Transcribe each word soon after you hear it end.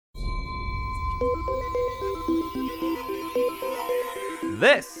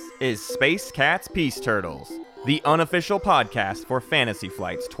This is Space Cats Peace Turtles, the unofficial podcast for Fantasy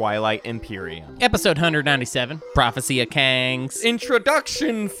Flight's Twilight Imperium. Episode 197, Prophecy of Kangs.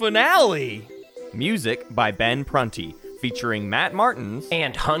 Introduction finale! Music by Ben Prunty, featuring Matt Martins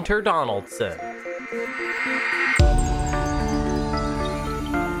and Hunter Donaldson.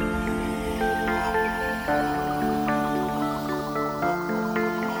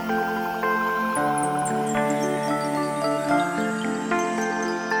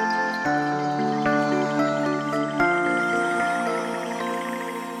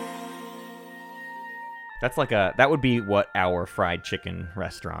 That would be what our fried chicken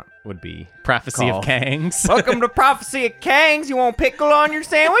restaurant would be. Prophecy called. of Kangs. Welcome to Prophecy of Kangs. You want pickle on your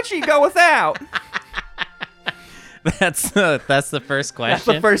sandwich or you go without? That's the first question. That's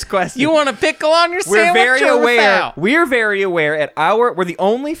the first question. You want a pickle on your We're sandwich very or aware. without? We're very aware we're the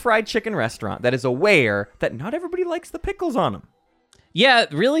only fried chicken restaurant that is aware that not everybody likes the pickles on them. Yeah,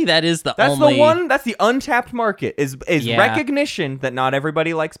 really, that is the That's only... the one. That's the untapped market. Is Yeah. recognition that not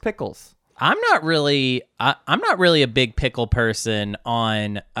everybody likes pickles. I'm not really a big pickle person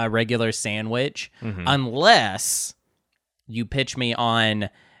on a regular sandwich unless you pitch me on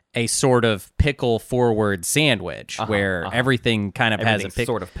a sort of pickle forward sandwich where everything kind of has a Everything's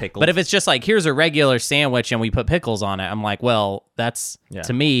pickle. sort of pickled. But if it's just like, here's a regular sandwich and we put pickles on it, I'm like, well,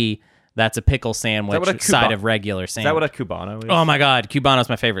 to me, that's a pickle sandwich what a side of regular Is sandwich. that what a Cubano is? Oh my God, Cubano's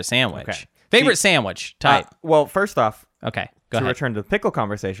my favorite sandwich. Okay. Favorite sandwich type. Well, first off, Okay, go to ahead. return to the pickle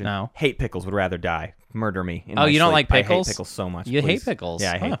conversation. No. Hate pickles. Would rather die. Murder me. in Oh, my you don't sleep. like pickles? I hate pickles so much. You hate please. pickles?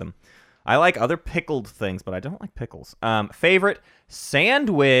 Yeah, I hate Huh. them. I like other pickled things, but I don't like pickles. Favorite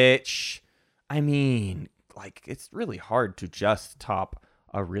sandwich. I mean, like, it's really hard to just top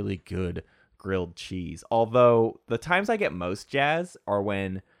a really good grilled cheese. Although the times I get most jazz are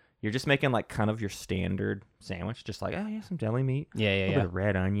when you're just making like kind of your standard sandwich, just like, oh yeah, some deli meat, Yeah, a little bit of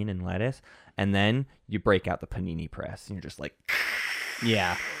red onion and lettuce, and then you break out the panini press, and you're just like,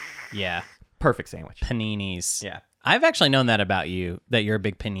 Yeah. perfect sandwich. Paninis. Yeah, I've actually known that about you, that you're a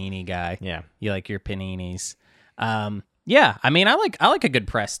big panini guy. yeah. You like your paninis. Yeah, I mean, I like a good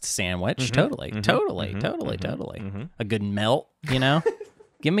pressed sandwich. Totally. A good melt, you know?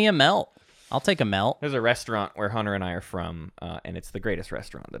 Give me a melt. I'll take a melt. There's a restaurant where Hunter and I are from, and it's the greatest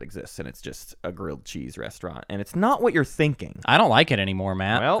restaurant that exists, and it's just a grilled cheese restaurant, and it's not what you're thinking. I don't like it anymore,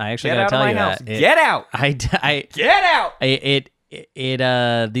 Matt. Well, I actually get gotta out tell of my you house. that. Get out! Get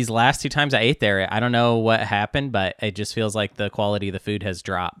out! These last two times I ate there, I don't know what happened, but it just feels like the quality of the food has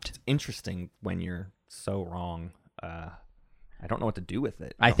dropped. Interesting when you're so wrong. I don't know what to do with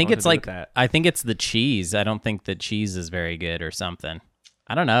it. I think it's like, I think it's the cheese. I don't think the cheese is very good or something.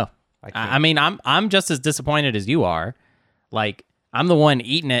 I don't know. I mean, I'm just as disappointed as you are. Like, I'm the one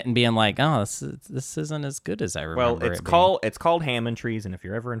eating it and being like, oh, this isn't as good as I remember. Well, it's called Ham and Trees, and if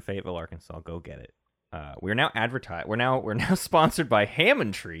you're ever in Fayetteville, Arkansas, go get it. We're now we're now sponsored by Ham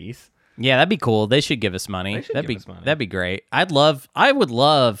and Trees. Yeah, that'd be cool. They should give us money. That'd be great. I would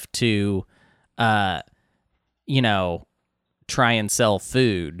love to, try and sell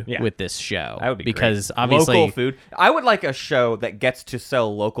food with this show. That would be because great. obviously Local food. I would like a show that gets to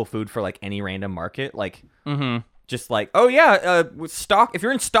sell local food for like any random market. Like, just like, oh yeah, if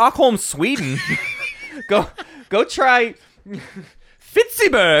you're in Stockholm, Sweden, go try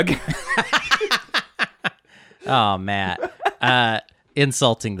Fitzyberg. Oh, Matt.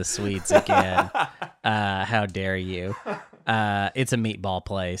 Insulting the Swedes again. How dare you? It's a meatball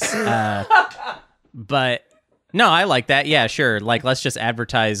place. But no, I like that. Yeah, sure. Like, let's just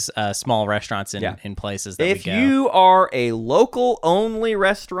advertise small restaurants in places that If we go. you are a local-only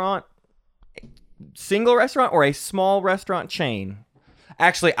restaurant, single restaurant, or a small restaurant chain,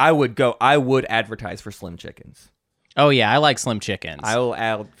 actually, I would advertise for Slim Chickens. Oh yeah, I like Slim Chickens. I will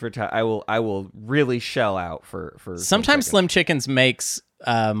advertise. I will really shell out for. Sometimes Slim Chickens makes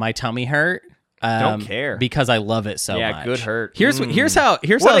my tummy hurt. Don't care because I love it so much. Yeah, good hurt. Here's how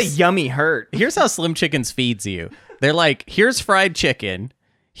what a yummy hurt. Here's how Slim Chickens feeds you. They're like, here's fried chicken,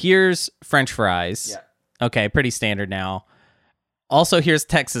 here's French fries. Yeah. Okay, pretty standard now. Also, here's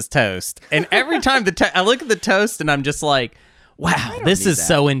Texas toast. And every time I look at the toast and I'm just like, wow, this is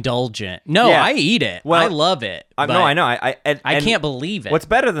so indulgent. No, Yeah. I eat it. Well, I love it. No, I know. I can't believe it. What's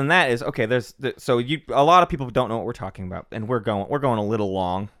better than that is, okay, a lot of people don't know what we're talking about, and we're going a little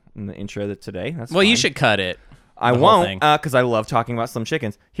long in the intro today. That's well, you fine. should cut it. I the whole won't, thing. because I love talking about Slim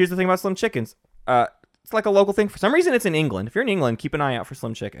Chickens. Here's the thing about Slim Chickens. It's like a local thing. For some reason, it's in England. If you're in England, keep an eye out for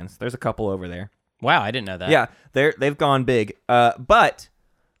Slim Chickens. There's a couple over there. Wow, I didn't know that. Yeah, they've gone big. But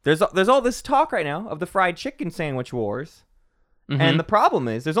there's all this talk right now of the fried chicken sandwich wars. And the problem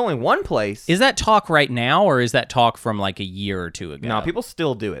is there's only one place. Is that talk right now, or is that talk from like a year or two ago? No, people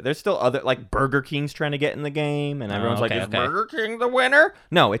still do it. There's still other, like Burger King's trying to get in the game, and everyone's like, is Burger King the winner?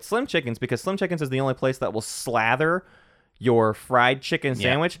 No, it's Slim Chickens, because Slim Chickens is the only place that will slather your fried chicken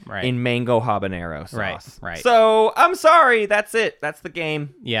sandwich in mango habanero sauce. Right. So I'm sorry, that's it. That's the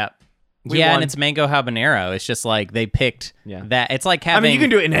game. Yeah. We yeah, won. and it's mango habanero. It's just like they picked that. It's like I having. mean, you can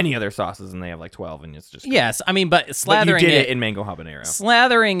do it in any other sauces, and they have like 12, and it's just Yes, I mean, but slathering But you did it in mango habanero.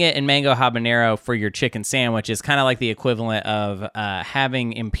 Slathering it in mango habanero for your chicken sandwich is kind of like the equivalent of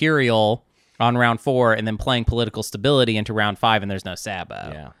having Imperial on round 4 and then playing Political Stability into round 5, and there's no Sabo.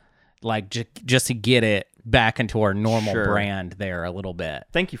 Yeah. Like just to get it back into our normal Sure. brand there a little bit.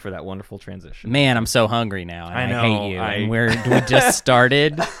 Thank you for that wonderful transition. Man, I'm so hungry now, and I know, hate you. And we just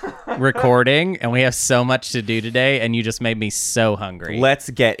started recording, and we have so much to do today, and you just made me so hungry.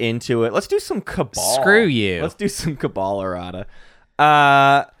 Let's get into it. Let's do some Cabal. Screw you. Let's do some Cabal Errata.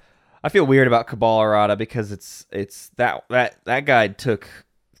 I feel weird about Cabal Errata because it's that guy took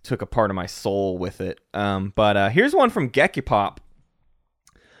a part of my soul with it. But here's one from Gekipop.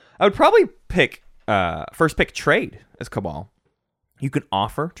 I would probably pick trade as Cabal. You can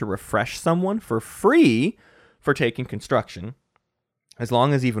offer to refresh someone for free for taking construction. As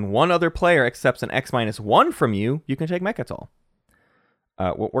long as even one other player accepts an X-1 from you, you can take Mechatol.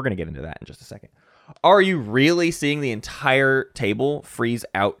 We're going to get into that in just a second. Are you really seeing the entire table freeze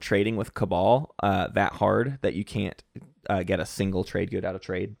out trading with Cabal that hard that you can't get a single trade good out of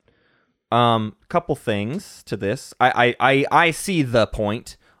trade? Couple things to this. I see the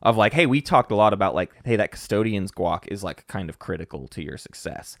point of like, hey, we talked a lot about like, hey, that Custodian's guac is like kind of critical to your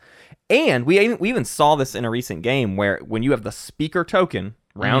success. And we even saw this in a recent game where when you have the speaker token,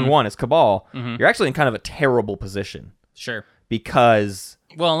 round 1 is Cabal, you're actually in kind of a terrible position. Sure. Because...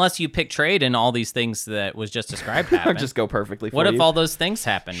 Well, unless you pick trade and all these things that was just described happen. just go perfectly for What you. if all those things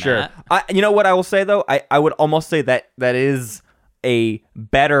happen, Sure. Matt? You know what I will say, though? I would almost say that is a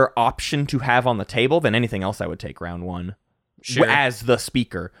better option to have on the table than anything else I would take round 1. Sure. As the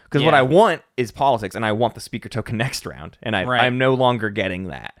speaker. Because what I want is politics, and I want the speaker token next round. And I'm no longer getting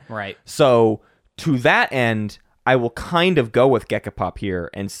that. Right. So, to that end, I will kind of go with Gekapop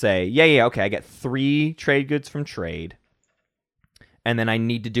here and say, yeah, okay, I get 3 trade goods from trade. And then I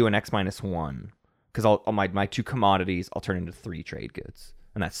need to do an X-1. Because my 2 commodities, I'll turn into 3 trade goods.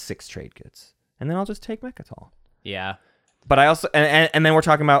 And that's 6 trade goods. And then I'll just take Mechatol. Yeah. But I also, and then we're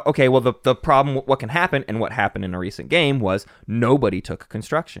talking about, okay, well, the problem, what can happen, and what happened in a recent game was nobody took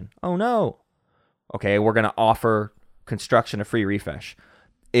construction. Oh, no. Okay, we're going to offer construction a free refresh.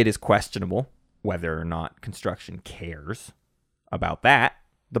 It is questionable whether or not construction cares about that.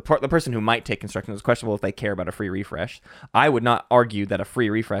 The person who might take construction is questionable if they care about a free refresh. I would not argue that a free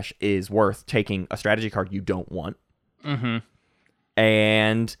refresh is worth taking a strategy card you don't want. Mm-hmm.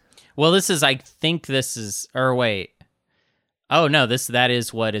 And... Well, or wait. Oh no! That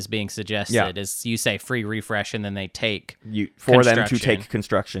is what is being suggested. Is you say free refresh and then they take for them to take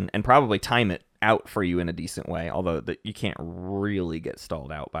construction and probably time it out for you in a decent way. Although you can't really get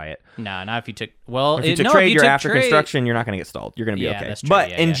stalled out by it. No, not if you took. Well, if you took trade, you're after construction. You're not going to get stalled. You're going to be okay. That's true.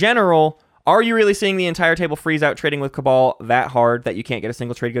 But in general, are you really seeing the entire table freeze out trading with Cabal that hard that you can't get a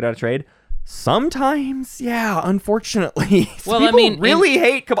single trade good out of trade? Sometimes, yeah. Unfortunately, well, people really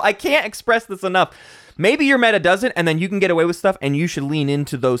hate Cabal. I can't express this enough. Maybe your meta doesn't, and then you can get away with stuff, and you should lean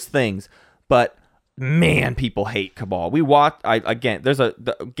into those things. But, man, people hate Cabal. We watched, there's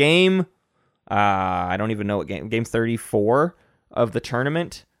the game, I don't even know what game 34 of the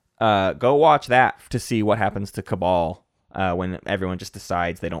tournament. Go watch that to see what happens to Cabal when everyone just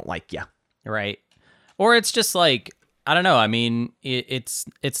decides they don't like you. Right. Or it's just like, I don't know. I mean, it's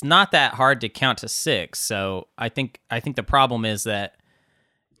not that hard to count to 6. So I think the problem is that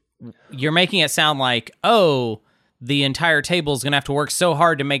you're making it sound like, oh, the entire table is going to have to work so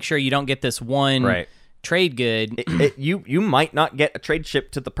hard to make sure you don't get this one trade good. You might not get a trade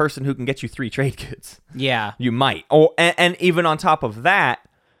ship to the person who can get you 3 trade goods. Yeah. You might. Oh, and even on top of that,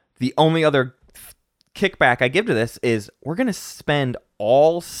 the only other kickback I give to this is we're going to spend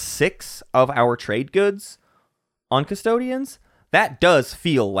all 6 of our trade goods on custodians. That does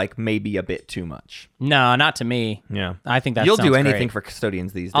feel like maybe a bit too much. No, not to me. Yeah. I think that You'll do anything great. for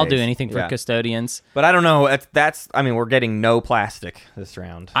custodians these days. I'll do anything for custodians. But I don't know. I mean, we're getting no plastic this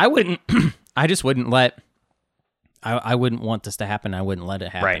round. I just wouldn't let I wouldn't want this to happen. I wouldn't let it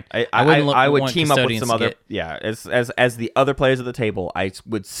happen. Right. I would want team up with custodians some to other. get- Yeah. As the other players at the table, I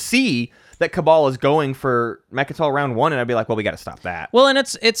would see that Cabal is going for Mechatol round 1, and I'd be like, well, we got to stop that. Well, and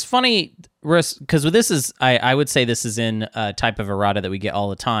it's funny, because this is I would say this is in a type of errata that we get all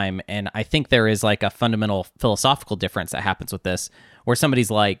the time, and I think there is like a fundamental philosophical difference that happens with this, where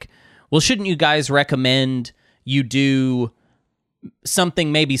somebody's like, well, shouldn't you guys recommend you do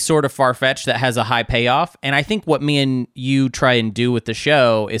something maybe sort of far-fetched that has a high payoff? And I think what me and you try and do with the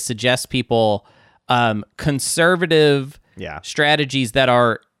show is suggest people conservative Yeah. strategies that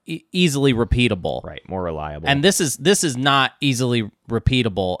are easily repeatable. Right. More reliable. And this is not easily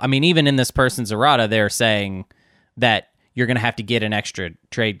repeatable. I mean, even in this person's errata, they're saying that you're going to have to get an extra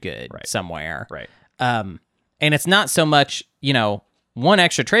trade good somewhere. right. And it's not so much, one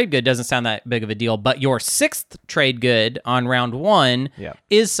extra trade good doesn't sound that big of a deal, but your 6th trade good on round 1 Yep.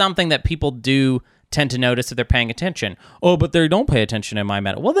 is something that people do tend to notice if they're paying attention. Oh, but they don't pay attention in my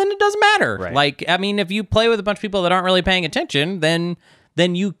meta. Well, then it doesn't matter. Right. Like, I mean, if you play with a bunch of people that aren't really paying attention, then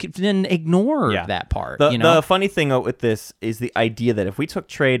you can ignore Yeah. that part. The funny thing with this is the idea that if we took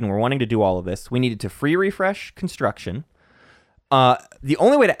trade and we're wanting to do all of this, we needed to free refresh construction. The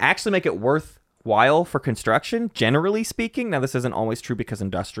only way to actually make it worthwhile for construction, generally speaking, now this isn't always true because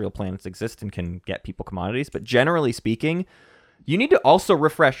industrial planets exist and can get people commodities, but generally speaking, you need to also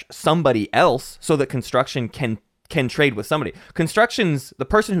refresh somebody else so that construction can trade with somebody. The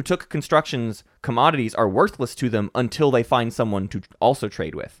person who took construction's commodities are worthless to them until they find someone to also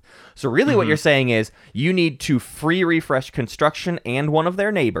trade with. So really what you're saying is you need to free refresh construction and one of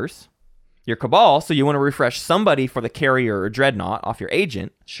their neighbors, your Cabal, so you want to refresh somebody for the carrier or dreadnought off your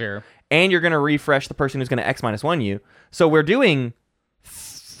agent, Sure. and you're going to refresh the person who's going to X-1 you. So we're doing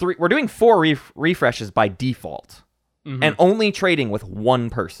 4 refreshes by default, and only trading with one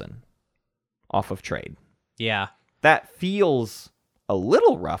person off of trade. Yeah. That feels a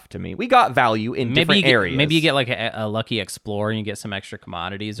little rough to me. We got value in different areas. Maybe you get like a lucky explorer and you get some extra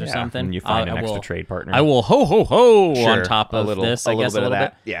commodities or something. And you find an I extra will- trade partner. I will ho Sure, on top of this. I guess a little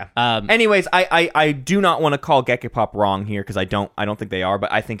bit. Yeah. Um, Anyways, I do not want to call Gekipop wrong here because I don't think they are,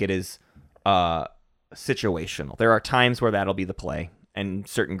 but I think it is situational. There are times where that'll be the play, and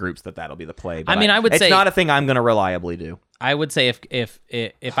certain groups that'll be the play. But I mean, I would it's say- not a thing I'm going to reliably do. I would say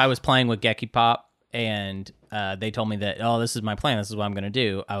if I was playing with Gekipop and they told me that, oh, this is my plan, this is what I'm going to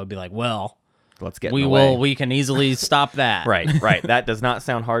do, I would be like, well, Let's get in the way. we can easily stop that. Right. That does not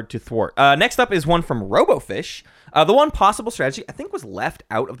sound hard to thwart. Next up is one from RoboFish. The one possible strategy I think was left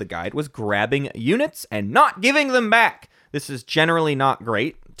out of the guide was grabbing units and not giving them back. This is generally not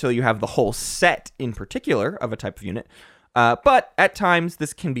great until you have the whole set in particular of a type of unit. But at times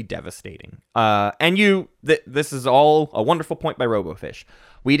this can be devastating. This is all a wonderful point by RoboFish.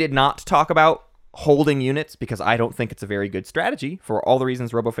 We did not talk about holding units because I don't think it's a very good strategy for all the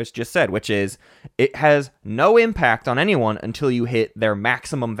reasons RoboFish just said, which is it has no impact on anyone until you hit their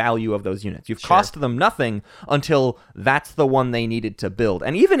maximum value of those units. You've cost them nothing until that's the one they needed to build.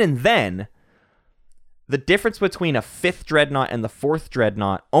 And even in then, the difference between a 5th dreadnought and the 4th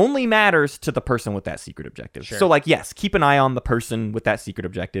dreadnought only matters to the person with that secret objective. Sure. So, yes, keep an eye on the person with that secret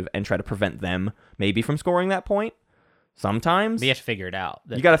objective and try to prevent them maybe from scoring that point. Sometimes. But you have to figure it out.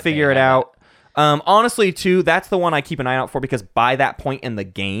 You got to figure it out. Honestly, too, that's the one I keep an eye out for because by that point in the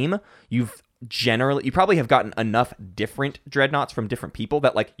game, you probably have gotten enough different dreadnoughts from different people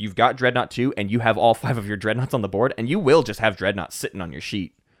that you've got Dreadnought 2 and you have all 5 of your dreadnoughts on the board, and you will just have dreadnoughts sitting on your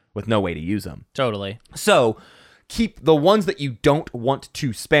sheet with no way to use them. Totally. So keep the ones that you don't want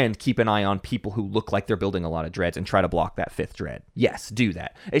to spend, keep an eye on people who look like they're building a lot of dreads and try to block that 5th dread. Yes, do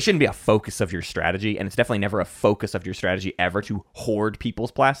that. It shouldn't be a focus of your strategy, and it's definitely never a focus of your strategy ever to hoard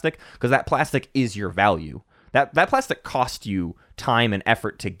people's plastic, because that plastic is your value. That plastic cost you time and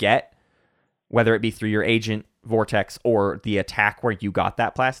effort to get, whether it be through your agent, Vortex, or the attack where you got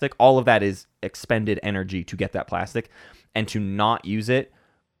that plastic. All of that is expended energy to get that plastic, and to not use it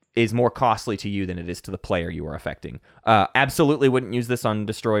is more costly to you than it is to the player you are affecting. Absolutely wouldn't use this on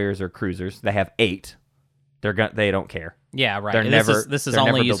destroyers or cruisers. They have 8. They don't care. Yeah, right. They're This is they're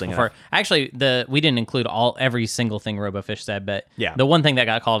only never useful building for. enough. Actually, we didn't include every single thing RoboFish said, but Yeah. the one thing that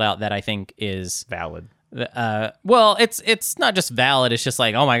got called out that I think is Valid. well, it's not just valid. It's just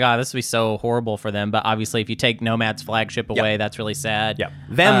like, oh my god, this would be so horrible for them. But obviously, if you take Nomad's flagship away, that's really sad. Yeah.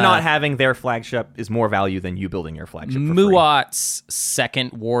 Them not having their flagship is more value than you building your flagship for free. Muat's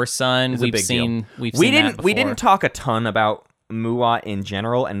second War Sun. It's a We've big seen. deal. We've we seen didn't that before. we didn't talk a ton about Muat in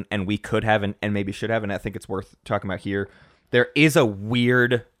general, and we could have and maybe should have, and I think it's worth talking about here. There is a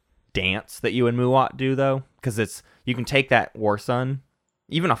weird dance that you and Muat do though, because you can take that War Sun,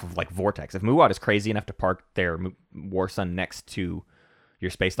 even off of like Vortex. If Muad is crazy enough to park their War Sun next to your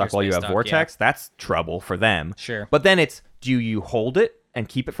space dock while you have Vortex, that's trouble for them. Sure. But then it's, do you hold it and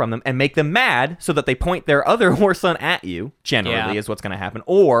keep it from them and make them mad so that they point their other War Sun at you, generally is what's going to happen.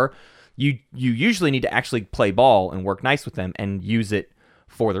 Or you usually need to actually play ball and work nice with them and use it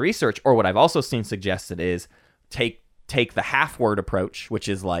for the research. Or what I've also seen suggested is take the half-word approach, which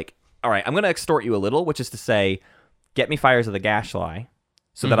is like, all right, I'm going to extort you a little, which is to say, get me Fires of the Gashly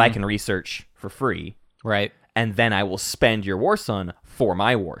so that I can research for free. Right. And then I will spend your War Sun for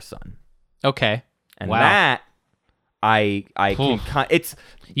my War Sun. Okay. And that I can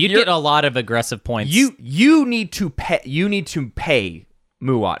you'd get a lot of aggressive points. You need to pay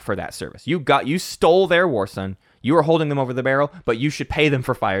Muat for that service. You stole their War Sun. You are holding them over the barrel, but you should pay them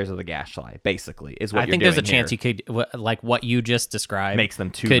for Fires of the Gashly. Basically, is what I think there's a chance you could, like what you just described, makes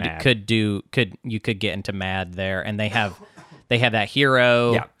them too mad. You could get into mad there, and they have that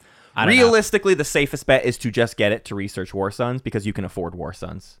hero. Yeah. Realistically, the safest bet is to just get it to research War Suns because you can afford War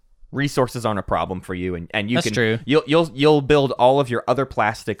Suns. Resources aren't a problem for you, and you That's can. True. You'll build all of your other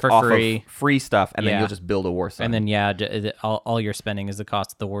plastic for off free. Of free stuff, and then you'll just build a War Sun. And then all you're spending is the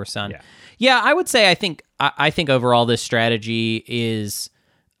cost of the War Sun. Yeah, I would say I think overall this strategy is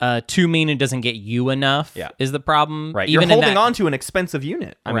too mean and doesn't get you enough. Yeah. Is the problem? Right, you're holding on to an expensive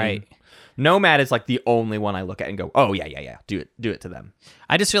unit. I mean, Nomad is like the only one I look at and go, oh yeah, do it to them.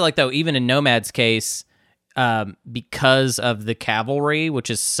 I just feel like though, even in Nomad's case, because of the cavalry, which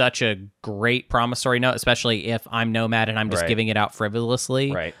is such a great promissory note, especially if I'm Nomad and I'm just giving it out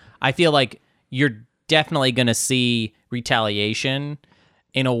frivolously. Right. I feel like you're definitely going to see retaliation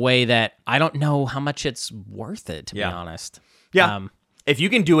in a way that I don't know how much it's worth it, to be honest. Yeah. If you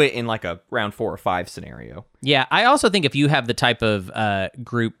can do it in like a round 4 or 5 scenario. Yeah. I also think if you have the type of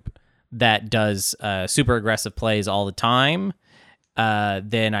group that does super aggressive plays all the time,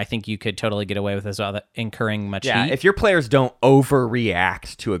 then I think you could totally get away with this without incurring much heat. If your players don't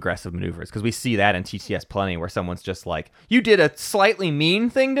overreact to aggressive maneuvers, because we see that in TTS plenty, where someone's just like, you did a slightly mean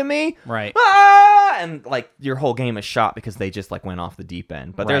thing to me, right? And like your whole game is shot because they just like went off the deep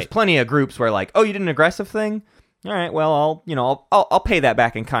end. But there's Right. plenty of groups where like, oh, you did an aggressive thing. All right, well, I'll pay that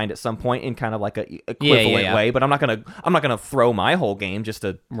back in kind at some point in kind of like a equivalent way, but I'm not gonna throw my whole game just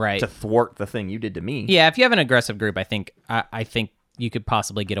to thwart the thing you did to me. Yeah, if you have an aggressive group, I think you could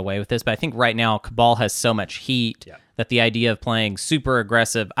possibly get away with this. But I think right now Cabal has so much heat that the idea of playing super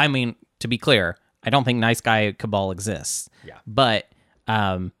aggressive. I mean, to be clear, I don't think nice guy Cabal exists. Yeah, but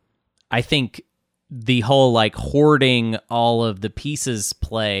I think the whole like hoarding all of the pieces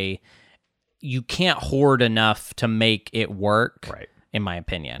play. You can't hoard enough to make it work, right? In my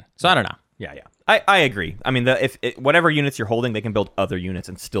opinion. So I don't know. Yeah. I agree. I mean, whatever units you're holding, they can build other units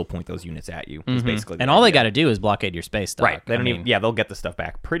and still point those units at you. Is basically, and all they got to do is blockade your space dock. Right. They don't even. Yeah, they'll get the stuff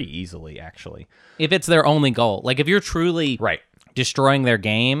back pretty easily, actually. If it's their only goal, like if you're truly destroying their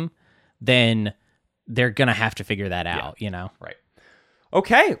game, then they're gonna have to figure that out. You know. Right.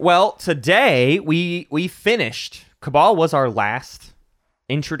 Okay. Well, today we finished. Cabal was our last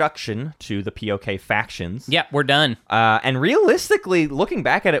introduction to the POK factions. Yep, we're done. And realistically, looking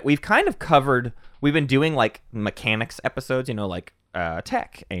back at it, we've kind of covered. We've been doing like mechanics episodes, like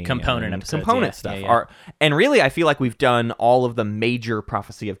tech and component stuff. Yeah. And really, I feel like we've done all of the major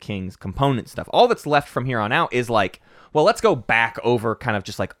Prophecy of Kings component stuff. All that's left from here on out is like, well, let's go back over kind of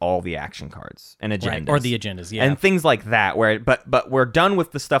just like all the action cards and agendas, or the agendas, and things like that. But we're done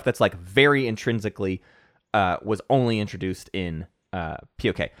with the stuff that's like very intrinsically was only introduced in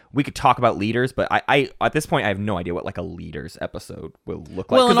POK. We could talk about leaders, but I at this point I have no idea what like a leaders episode will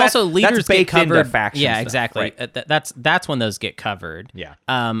look like. Well, and also leaders get covered. Faction yeah, stuff, exactly. Right? That's when those get covered. Yeah.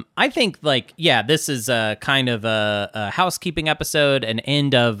 I think like this is a kind of a housekeeping episode, an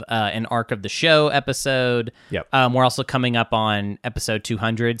end of an arc of the show episode. Yep. We're also coming up on episode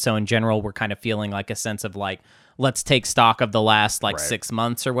 200, so in general we're kind of feeling like a sense of like let's take stock of the last 6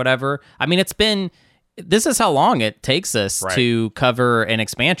 months or whatever. I mean, this is how long it takes us to cover an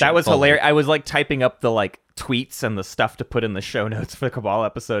expansion. That was hilarious. I was like typing up the like tweets and the stuff to put in the show notes for the Cabal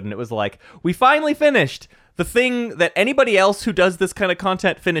episode, and it was like, we finally finished the thing that anybody else who does this kind of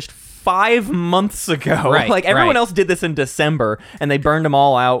content finished 5 months ago. Right, like everyone else did this in December, and they burned them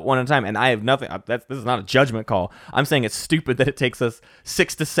all out one at a time. And I have nothing. This is not a judgment call. I'm saying it's stupid that it takes us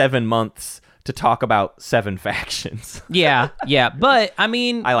 6 to 7 months to talk about 7 factions. yeah, but I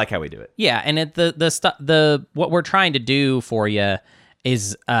mean, I like how we do it. Yeah, and what we're trying to do for you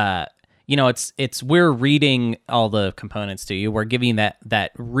is, it's we're reading all the components to you. We're giving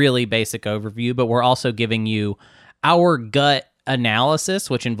that really basic overview, but we're also giving you our gut analysis,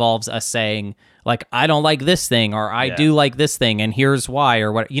 which involves us saying like, I don't like this thing, or I do like this thing, and here's why,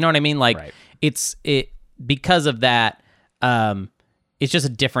 or what, you know what I mean? Like it because of that, it's just a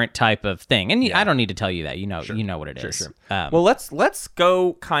different type of thing. And I don't need to tell you that, you know what it is. Sure. Well, let's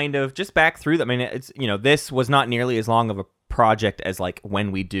go kind of just back through that. I mean, it's, this was not nearly as long of a project as like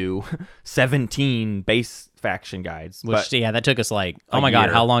when we do 17 base faction guides, which that took us like, oh my god,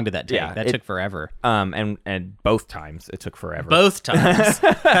 how long did that take? That took forever. And both times it took forever. Both times.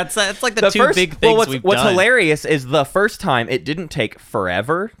 that's like the two big things we've done. What's hilarious is the first time it didn't take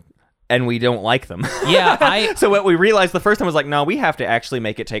forever, and we don't like them. Yeah, so what we realized the first time was like, no, we have to actually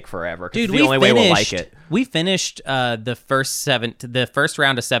make it take forever. Dude, it's the only way we'll like it. We finished the first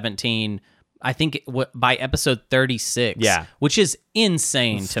round of 17. I think by episode 36, which is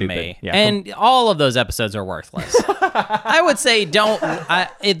insane to me. Yeah. And all of those episodes are worthless. I would say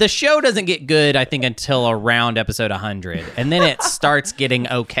the show doesn't get good, I think, until around episode 100. And then it starts getting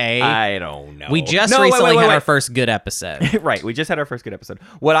okay. I don't know. We just recently had our first good episode. Right. We just had our first good episode.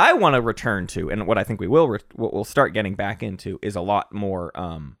 What I want to return to, and what I think we'll start getting back into, is a lot more.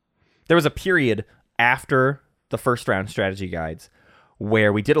 There was a period after the first round strategy guides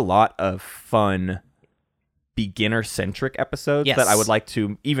where we did a lot of fun beginner-centric episodes that I would like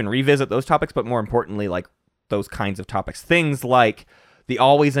to even revisit those topics, but more importantly, like those kinds of topics. Things like the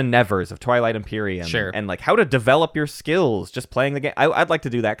always and nevers of Twilight Imperium. Sure. And like how to develop your skills just playing the game. I'd like to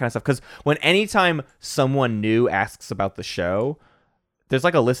do that kind of stuff, because anytime someone new asks about the show, there's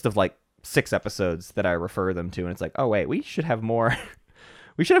like a list of like 6 episodes that I refer them to, and it's like, oh wait, we should have more...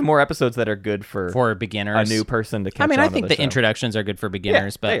 We should have more episodes that are good for beginners, a new person to catch on. I mean, I think the introductions are good for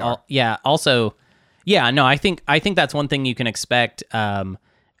beginners, but I think that's one thing you can expect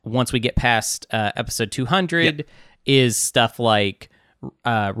once we get past episode 200 is stuff like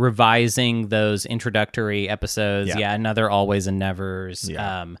revising those introductory episodes. Yeah, another always and nevers,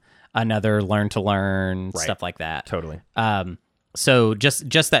 another learn to learn, stuff like that. Totally. So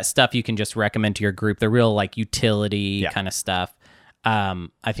just that stuff you can just recommend to your group, the real like utility kind of stuff.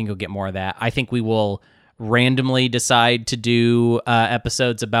 I think you'll get more of that. I think we will randomly decide to do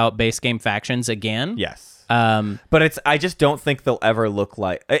episodes about base game factions again. Yes. But I just don't think they'll ever look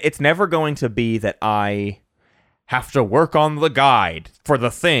like... It's never going to be that I have to work on the guide for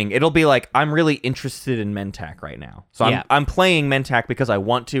the thing. It'll be like, I'm really interested in Mentak right now. So I'm playing Mentak because I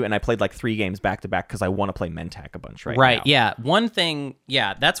want to, and I played like 3 games back to back because I want to play Mentak a bunch now. Right, yeah.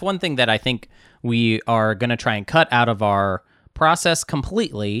 That's one thing that I think we are going to try and cut out of our process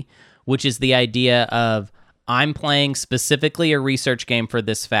completely, which is the idea of I'm playing specifically a research game for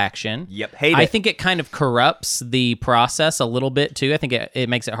this faction. Yep, I think it kind of corrupts the process a little bit too. I think it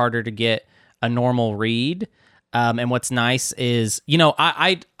makes it harder to get a normal read. And what's nice is,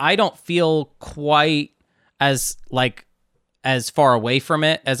 I don't feel quite as far away from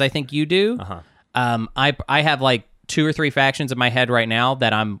it as I think you do. I have like 2 or 3 factions in my head right now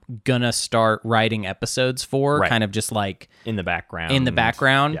that I'm gonna start writing episodes for, kind of just like in the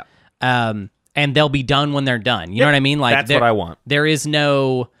background. Yeah. And they'll be done when they're done. You know what I mean? Like that's what I want. There is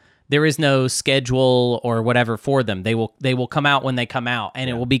no schedule or whatever for them. They will come out when they come out, and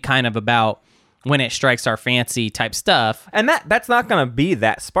it will be kind of about when it strikes our fancy type stuff. And that's not gonna be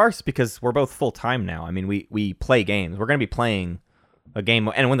that sparse because we're both full time now. I mean, we play games. We're gonna be playing a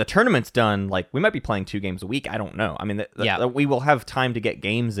game, and when the tournament's done, like we might be playing 2 games a week. I don't know. I mean, we will have time to get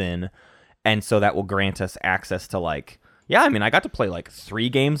games in, and so that will grant us access to like, I mean, I got to play like 3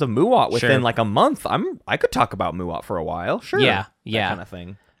 games of Muat within like a month. I could talk about Muat for a while, sure. Yeah, that kind of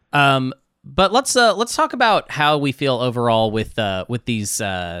thing. But let's talk about how we feel overall with these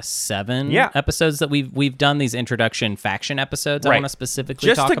 7 episodes that we've done, these introduction faction episodes. I want to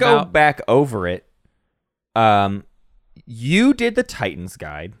specifically talk about. Just to go back over it, you did the Titans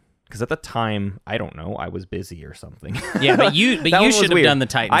guide because at the time, I don't know, I was busy or something. Yeah, but you should have done the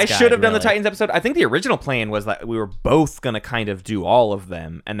Titans guide. I should have done the Titans episode. I think the original plan was that we were both going to kind of do all of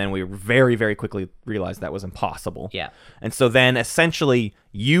them, and then we very, very quickly realized that was impossible. Yeah. And so then, essentially,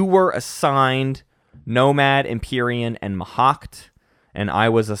 you were assigned Nomad, Empyrean, and Mahact, and I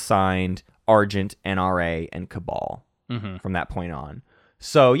was assigned Argent, NRA, and Cabal from that point on.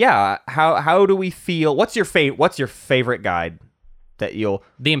 So, yeah, how do we feel? What's your favorite guide? That you'll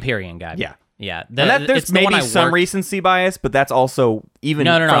the Empyrean guide. Yeah. There's maybe some recency bias, but that's also even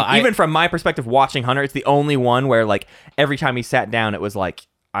from my perspective watching Hunter, it's the only one where like every time he sat down, it was like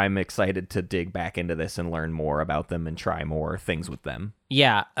I'm excited to dig back into this and learn more about them and try more things with them.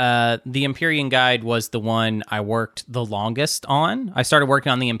 Yeah, the Empyrean guide was the one I worked the longest on. I started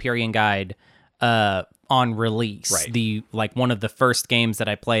working on the Empyrean guide on release. Right. The like one of the first games that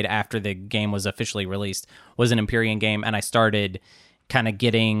I played after the game was officially released was an Empyrean game, and I started kind of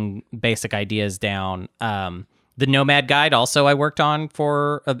getting basic ideas down. The Nomad Guide also I worked on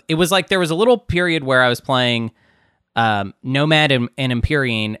for it was like there was a little period where I was playing Nomad and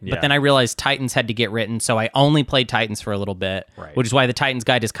Empyrean, Yeah. but then I realized Titans had to get written, so I only played Titans for a little bit, Right. which is why the Titans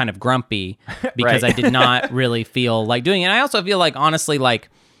Guide is kind of grumpy because Right. I did not really feel like doing it. And I also feel like, honestly, like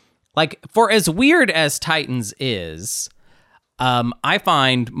for as weird as Titans is, I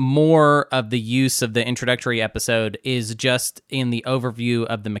find more of the use of the introductory episode is just in the overview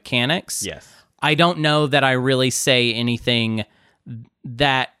of the mechanics. Yes. I don't know that I really say anything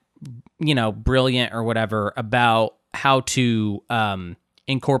that, brilliant or whatever about how to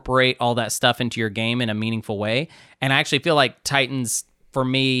incorporate all that stuff into your game in a meaningful way. And I actually feel like Titans, for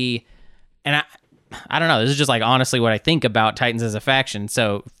me, and I don't know, this is just like honestly what I think about Titans as a faction,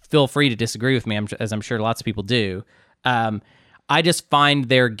 so feel free to disagree with me, as I'm sure lots of people do. I just find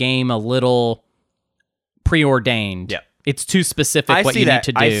their game a little preordained. Yep. It's too specific what see you that,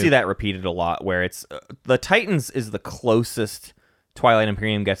 need to do. I see that repeated a lot where it's the Titans is the closest Twilight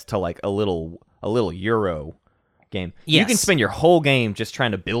Imperium gets to like a little Euro game. You can Yes. spend your whole game just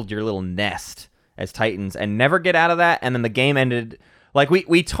trying to build your little nest as Titans and never get out of that, and then the game ended like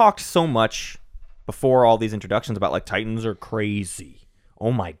we talked so much before all these introductions about like Titans are crazy.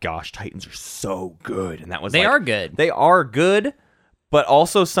 Oh my gosh, Titans are so good. And that was They like, are good. They are good, but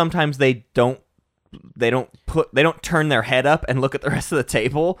also sometimes they don't turn their head up and look at the rest of the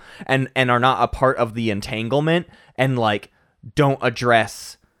table and are not a part of the entanglement and like don't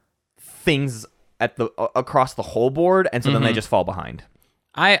address things at the across the whole board, and so then they just fall behind.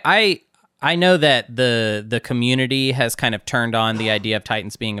 I know that the community has kind of turned on the idea of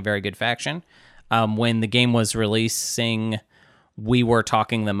Titans being a very good faction. When the game was releasing, we were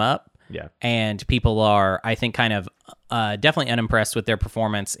talking them up. Yeah. And people are, I think, kind of definitely unimpressed with their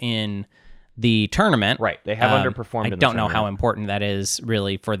performance in the tournament. Right. They have underperformed I in the don't know how tournament. important that is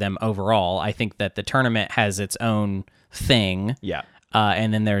really for them overall. I think that the tournament has its own thing. Yeah.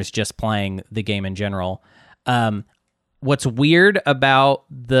 And then there's just playing the game in general. What's weird about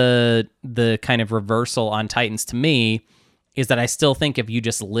the kind of reversal on Titans to me is that I still think if you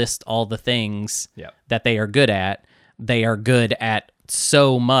just list all the things Yep. that they are good at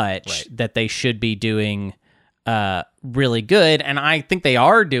so much Right. that they should be doing really good. And I think they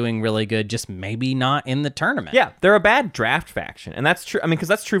are doing really good, just maybe not in the tournament. Yeah, they're a bad draft faction, and that's true. I mean, because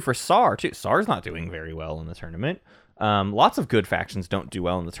that's true for SAR too. SAR's not doing very well in the tournament. Lots of good factions don't do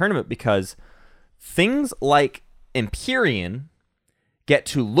well in the tournament because things like Empyrean get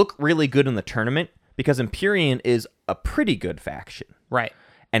to look really good in the tournament because Empyrean is a pretty good faction, Right.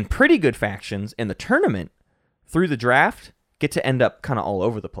 and pretty good factions in the tournament through the draft get to end up kind of all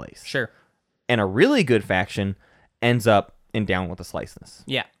over the place. Sure. And a really good faction ends up in down with the sliceness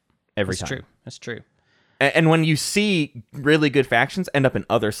Yeah. every That's time. true. That's true. And when you see really good factions end up in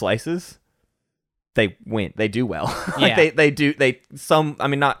other slices, they win. They do well. Like Yeah. they do. I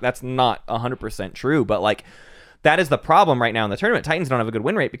mean, that's not 100% true, but like that is the problem right now in the tournament. Titans don't have a good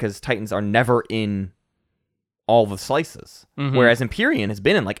win rate because Titans are never in all the slices, whereas Empyrean has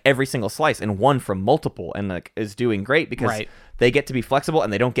been in like every single slice and won from multiple and like is doing great because Right. they get to be flexible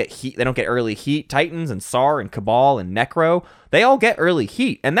and they don't get heat. They don't get early heat. Titans and SAR and Cabal and Necro, they all get early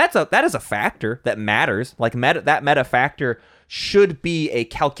heat, and that is a factor that matters. Like that meta factor should be a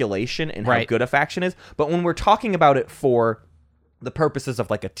calculation in how Right. good a faction is. But when we're talking about it for the purposes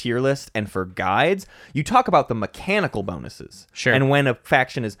of like a tier list and for guides, you talk about the mechanical bonuses. Sure. And when a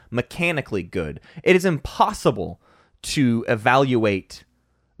faction is mechanically good, it is impossible to evaluate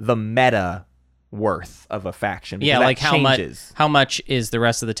the meta worth of a faction. because Yeah, that like changes. how much is the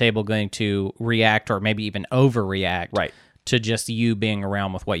rest of the table going to react or maybe even overreact Right. to just you being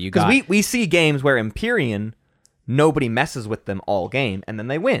around with what you got? Because we see games where Empyrean, nobody messes with them all game, and then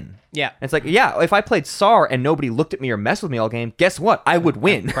they win. Yeah. And it's like, yeah, if I played SAR and nobody looked at me or messed with me all game, guess what? I would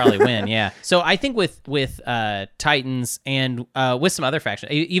win. Probably win, yeah. So I think with Titans and with some other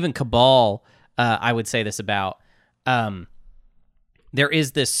factions, even Cabal, I would say this about. There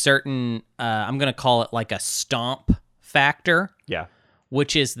is this certain, I'm going to call it like a stomp factor, Yeah.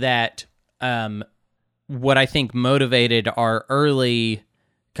 which is that what I think motivated our early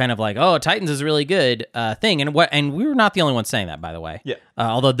kind of like, oh, Titans is really good thing. And we were not the only ones saying that, by the way. Yeah.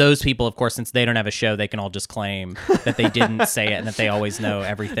 Although those people, of course, since they don't have a show, they can all just claim that they didn't say it and that they always know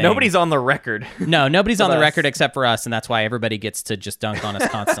everything. Nobody's on the record. No, nobody's on the us. record except for us, and that's why everybody gets to just dunk on us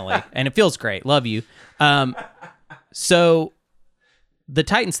constantly. And it feels great. Love you. So the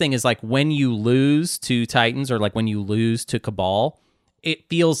Titans thing is like when you lose to Titans or like when you lose to Cabal, it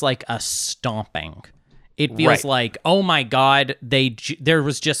feels like a stomping. It feels like, oh my God, there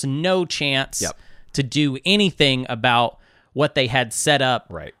was just no chance to do anything about what they had set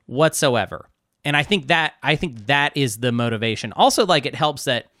up whatsoever. And I think that is the motivation. Also, like, it helps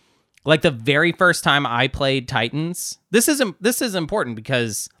that, like, the very first time I played Titans, this is important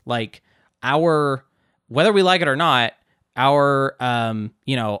because, like, whether we like it or not, our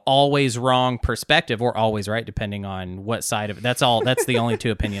always wrong perspective, or always right, depending on what side of it. That's the only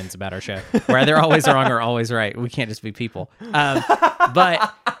two opinions about our show. We're either always wrong or always right. We can't just be people.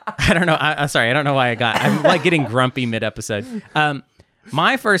 But I don't know. I'm sorry. I don't know why I'm like getting grumpy mid-episode.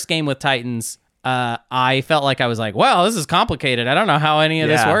 My first game with Titans, I felt like I was like, wow, this is complicated. I don't know how any of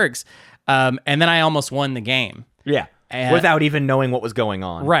this works. And then I almost won the game. Yeah. Without even knowing what was going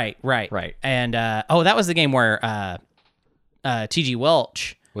on. Right. And that was the game where T.G.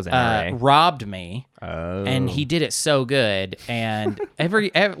 Welch was NRA. Robbed me, and he did it so good, and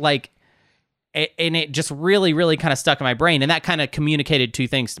every and it just really, really kind of stuck in my brain, and that kind of communicated two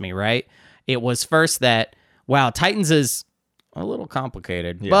things to me, right? It was first that, wow, Titans is a little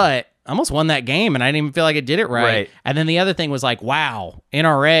complicated, but I almost won that game, and I didn't even feel like I did it right. And then the other thing was like, wow,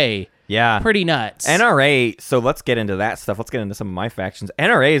 NRA, pretty nuts. NRA, so let's get into that stuff. Let's get into some of my factions.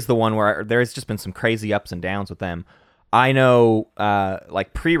 NRA is the one where there's just been some crazy ups and downs with them. I know,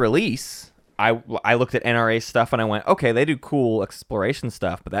 like, pre-release, I looked at NRA stuff and I went, okay, they do cool exploration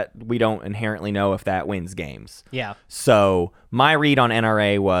stuff, but that we don't inherently know if that wins games. Yeah. So my read on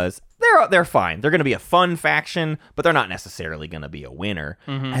NRA was they're fine. They're going to be a fun faction, but they're not necessarily going to be a winner.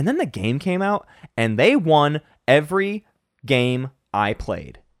 Mm-hmm. And then the game came out and they won every game I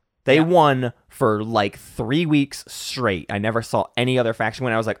played. They won for like 3 weeks straight. I never saw any other faction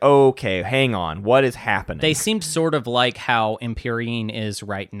win. I was like, okay, hang on. What is happening? They seemed sort of like how Empyrean is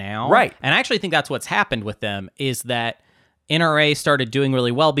right now. Right. And I actually think that's what's happened with them, is that NRA started doing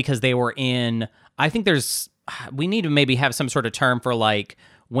really well because they were in, I think we need to maybe have some sort of term for, like,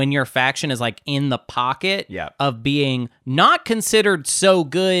 when your faction is, like, in the pocket of being not considered so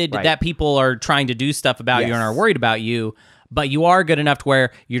good that people are trying to do stuff about you and are worried about you, but you are good enough to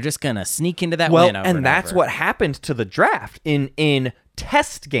where you're just going to sneak into that win over and that's over. What happened to the draft. In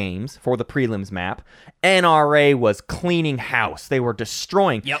test games for the prelims map, NRA was cleaning house. They were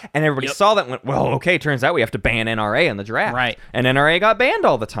destroying. And everybody saw that and went, well, okay, turns out we have to ban NRA in the draft. Right. And NRA got banned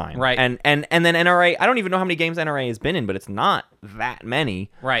all the time. Right. And then NRA, I don't even know how many games NRA has been in, but it's not that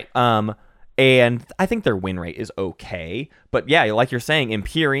many. Right. And I think their win rate is okay. But yeah, like you're saying,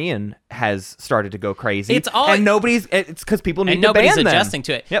 Empyrean has started to go crazy. It's because people need to ban them. And nobody's adjusting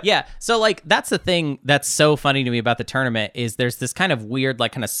to it. Yep. Yeah. So, like, that's the thing that's so funny to me about the tournament is there's this kind of weird,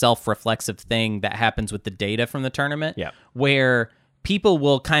 like, kind of self-reflexive thing that happens with the data from the tournament. Where people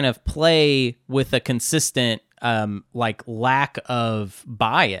will kind of play with a consistent, like, lack of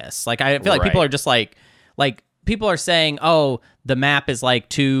bias. Like, I feel like people are just like people are saying, oh, the map is, like,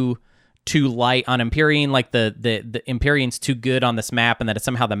 too light on Empyrean, like the Empyrean's too good on this map, and that it's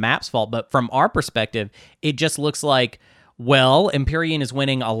somehow the map's fault. But from our perspective, it just looks like, well, Empyrean is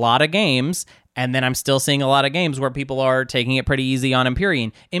winning a lot of games, and then I'm still seeing a lot of games where people are taking it pretty easy on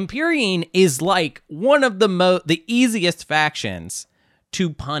Empyrean. Empyrean is like one of the easiest factions to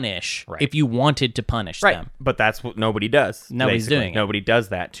punish if you wanted to punish them. But that's what nobody does. Nobody's doing it. Nobody does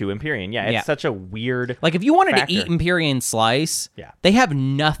that to Empyrean. Yeah, it's such a weird Like, if you wanted to eat Empyrean Slice, they have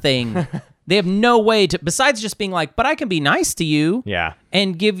nothing. They have no way to, besides just being like, but I can be nice to you. Yeah.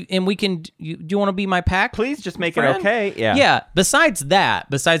 And we can, do you want to be my pack? Please just make friend? it okay. Yeah. Yeah. Besides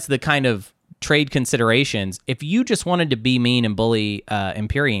the kind of trade considerations, if you just wanted to be mean and bully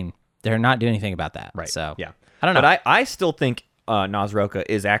Empyrean, they're not doing anything about that. Right. So, yeah. I don't know. But I still think Nazroka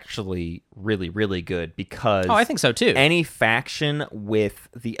is actually really, really good because I think so too. Any faction with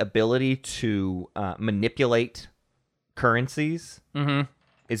the ability to manipulate currencies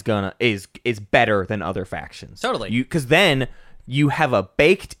is better than other factions. Totally. Because then you have a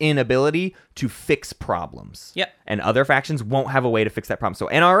baked-in ability to fix problems. Yep. And other factions won't have a way to fix that problem. So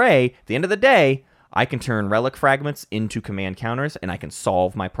NRA, at the end of the day, I can turn relic fragments into command counters, and I can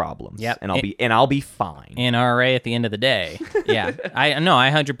solve my problems. Yep. And I'll be fine. NRA at the end of the day. Yeah. I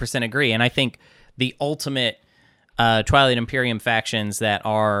 100% agree. And I think the ultimate Twilight Imperium factions that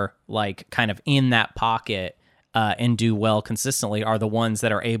are, like, kind of in that pocket and do well consistently are the ones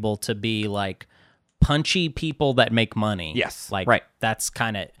that are able to be, like, punchy people that make money. Yes. Like, that's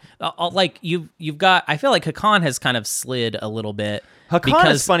kind of like you've got, I feel like Hakan has kind of slid a little bit.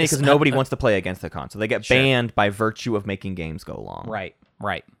 Hakan is funny because nobody wants to play against Hakan, so they get banned by virtue of making games go long. Right.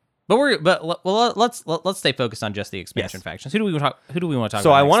 But let's stay focused on just the expansion factions. Who do we want to talk about?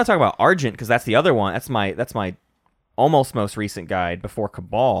 So I want to talk about Argent because that's the other one. That's my almost most recent guide before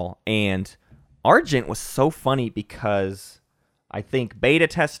Cabal, and Argent was so funny because I think beta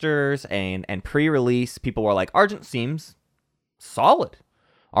testers and pre-release people were like, Argent seems solid.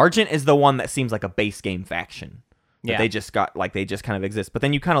 Argent is the one that seems like a base game faction. Yeah. They just got, like, they just kind of exist. But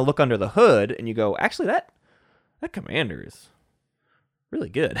then you kind of look under the hood and you go, actually, that commander is really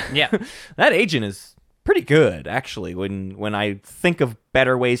good. Yeah. That agent is pretty good, actually, when I think of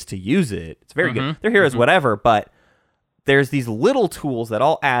better ways to use it. It's very good. Their heroes, whatever, but there's these little tools that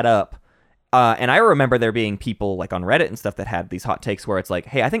all add up. And I remember there being people like on Reddit and stuff that had these hot takes where it's like,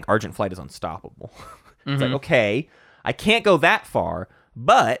 hey, I think Argent Flight is unstoppable. It's like, okay, I can't go that far,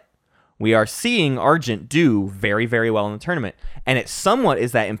 but we are seeing Argent do very, very well in the tournament. And it somewhat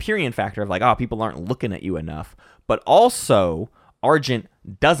is that Empyrean factor of like, oh, people aren't looking at you enough. But also, Argent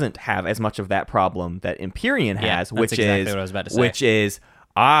doesn't have as much of that problem that Empyrean has, that's exactly what I was about to say. which is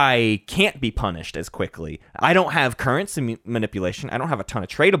I can't be punished as quickly. I don't have currency manipulation. I don't have a ton of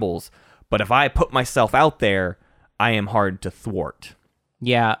tradables. But if I put myself out there, I am hard to thwart.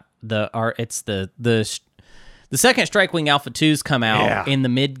 Yeah, it's the second Strike-Wing Alpha 2s come out in the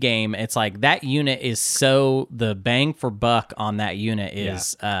mid game. It's like that unit is so the bang for buck on that unit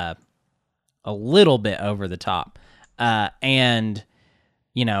is a little bit over the top, and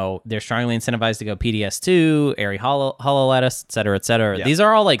you know they're strongly incentivized to go PDS2, Airy Hollow Lattice, et cetera, et cetera. Yeah. These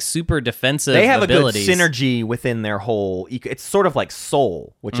are all like super defensive. They have abilities. a good synergy within their whole. It's sort of like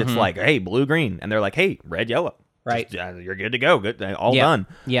Soul, which it's like, hey, blue green, and they're like, hey, red yellow. Right. Just, you're good to go. Good, all done.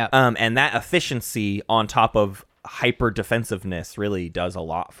 Yeah. And that efficiency on top of hyper defensiveness really does a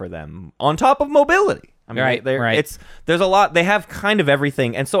lot for them. On top of mobility. I mean, Right. There's a lot. They have kind of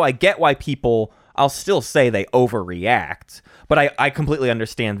everything, and so I get why people. I'll still say they overreact, but I completely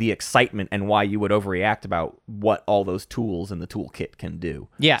understand the excitement and why you would overreact about what all those tools in the toolkit can do.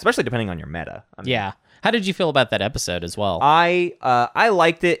 Yeah. Especially depending on your meta. I mean, Yeah. How did you feel about that episode as well? I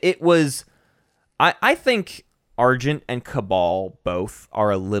liked it. It was, I think Argent and Cabal both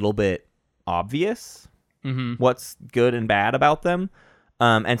are a little bit obvious what's good and bad about them.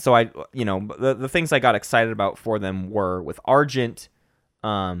 And so the things I got excited about for them were with Argent,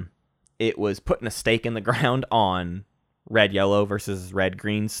 it was putting a stake in the ground on red-yellow versus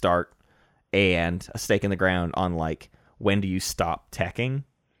red-green start, and a stake in the ground on, like, when do you stop teching?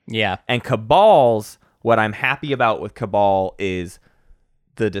 Yeah. And Cabal's, what I'm happy about with Cabal is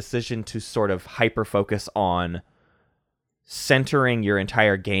the decision to sort of hyper-focus on centering your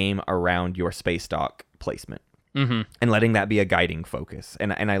entire game around your space dock placement and letting that be a guiding focus.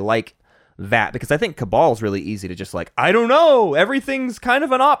 And I like that because I think Cabal is really easy to just like, I don't know, everything's kind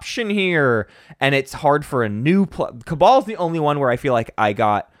of an option here, and it's hard for a new Cabal's the only one where I feel like I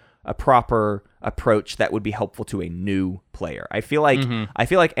got a proper approach that would be helpful to a new player. I feel like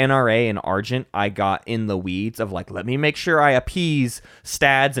NRA and Argent, I got in the weeds of like, let me make sure I appease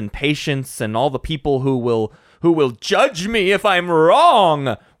Stads and Patience and all the people who will judge me if I'm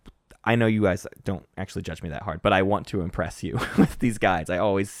wrong. I know you guys don't actually judge me that hard, but I want to impress you with these guys. I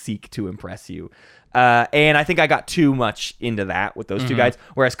always seek to impress you. And I think I got too much into that with those two guys.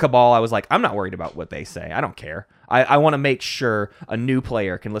 Whereas Cabal, I was like, I'm not worried about what they say. I don't care. I want to make sure a new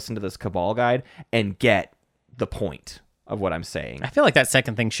player can listen to this Cabal guide and get the point of what I'm saying. I feel like that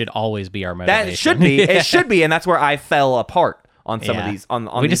second thing should always be our motivation. That should be. It should be. And that's where I fell apart on some of these. On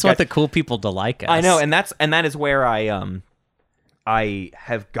we these just want guys. the cool people to like us. I know. And that is where I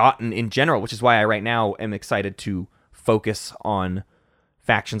have gotten in general, which is why I right now am excited to focus on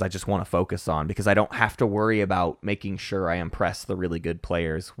factions I just want to focus on, because I don't have to worry about making sure I impress the really good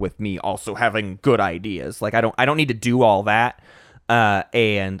players with me also having good ideas. Like I don't need to do all that,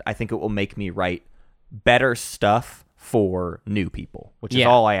 and I think it will make me write better stuff for new people, which is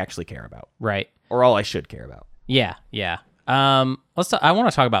all I actually care about, right? Or all I should care about. Yeah. I want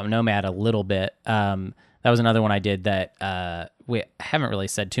to talk about Nomad a little bit. That was another one I did that we haven't really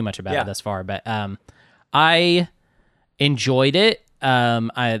said too much about it thus far, but I enjoyed it.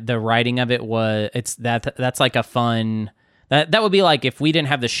 The writing of it that's like a fun that would be like if we didn't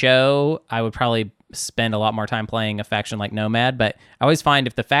have the show, I would probably spend a lot more time playing a faction like Nomad. But I always find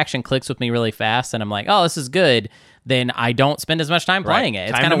if the faction clicks with me really fast and I'm like, oh, this is good, then I don't spend as much time playing it.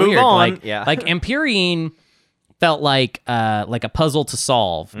 It's kind of weird. Like Empyrean felt like a puzzle to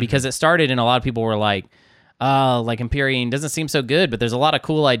solve because it started and a lot of people were like Empyrean doesn't seem so good, but there's a lot of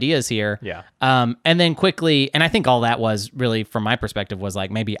cool ideas here. Yeah. And then quickly, and I think all that was really, from my perspective, was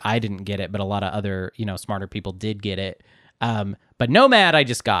like maybe I didn't get it, but a lot of other, smarter people did get it. But Nomad, I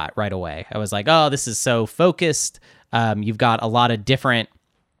just got right away. I was like, oh, this is so focused. You've got a lot of different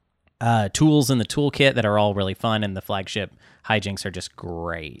tools in the toolkit that are all really fun, and the flagship hijinks are just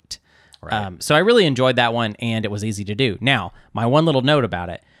great. Right. So I really enjoyed that one, and it was easy to do. Now, my one little note about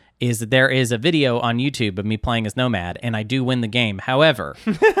it is that there is a video on YouTube of me playing as Nomad, and I do win the game. However,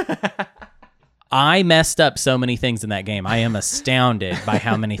 I messed up so many things in that game. I am astounded by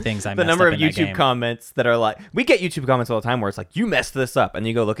how many things I messed up in that game. The number of YouTube comments that are like, we get YouTube comments all the time where it's like, you messed this up. And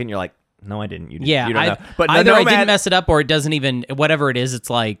you go look and you're like, no, I didn't. You don't know. But either I didn't mess it up or it doesn't even, whatever it is, it's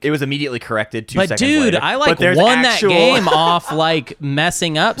like. It was immediately corrected 2 but seconds dude, later. I like won that game off like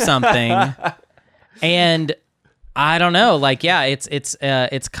messing up something. And I don't know, like, yeah,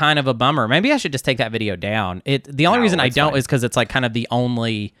 it's kind of a bummer. Maybe I should just take that video down. The only reason I don't is because it's like kind of the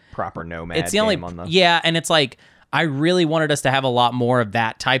only proper Nomad. It's the only game on the... yeah, and it's like I really wanted us to have a lot more of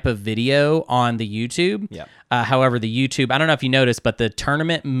that type of video on the YouTube. Yeah. However, the YouTube, I don't know if you noticed, but the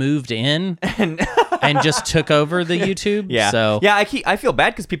tournament moved in and just took over the YouTube. Yeah. So yeah, I feel bad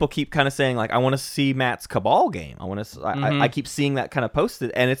because people keep kind of saying like, I want to see Matt's Cabal game. I keep seeing that kind of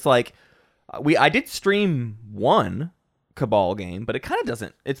posted, and it's like. I did stream one Cabal game, but it kind of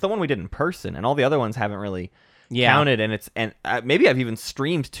doesn't. It's the one we did in person, and all the other ones haven't really counted. And maybe I've even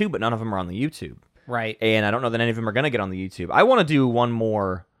streamed 2, but none of them are on the YouTube. Right. And I don't know that any of them are gonna get on the YouTube. I want to do one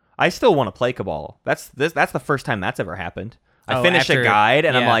more. I still want to play Cabal. That's the first time that's ever happened. I finished a guide,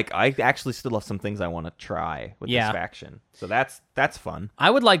 and I'm like, I actually still have some things I want to try with this faction. So that's fun. I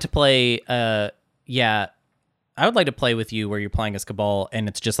would like to play. I would like to play with you where you're playing as Cabal and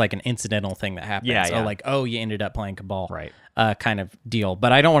it's just like an incidental thing that happens. Yeah. Oh, like, you ended up playing Cabal. Right. Kind of deal.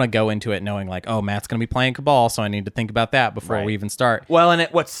 But I don't want to go into it knowing like, Matt's going to be playing Cabal, so I need to think about that before we even start. Well, and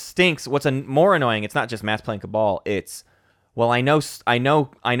what stinks, what's more annoying, it's not just Matt's playing Cabal, it's, well, I know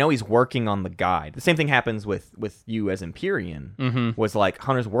he's working on the guide. The same thing happens with you as Empyrean, was like,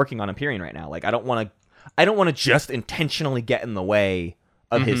 Hunter's working on Empyrean right now. Like, I don't want to just intentionally get in the way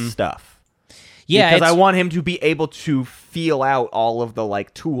of his stuff. Yeah, because I want him to be able to feel out all of the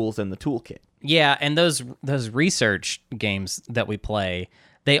like tools in the toolkit. Yeah, and those research games that we play,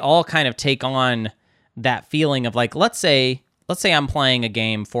 they all kind of take on that feeling of like, let's say I'm playing a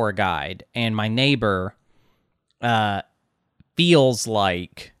game for a guide, and my neighbor feels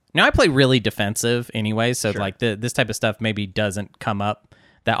like now I play really defensive anyway, so like this type of stuff maybe doesn't come up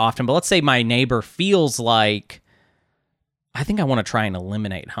that often. But let's say my neighbor feels like, I think I want to try and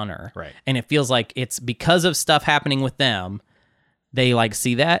eliminate Hunter. Right. And it feels like it's because of stuff happening with them. They like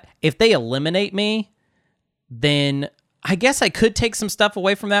see that. If they eliminate me, then I guess I could take some stuff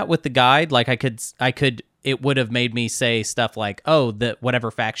away from that with the guide. Like I could, it would have made me say stuff like, whatever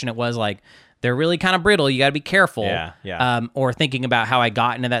faction it was, like they're really kind of brittle. You got to be careful. Yeah. Or thinking about how I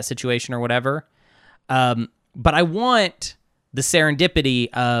got into that situation or whatever. But I want the serendipity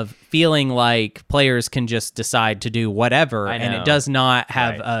of feeling like players can just decide to do whatever, and it does not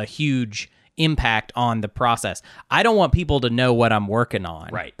have a huge impact on the process. I don't want people to know what I'm working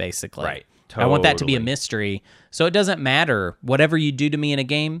on, basically. Right. I want that to be a mystery, so it doesn't matter. Whatever you do to me in a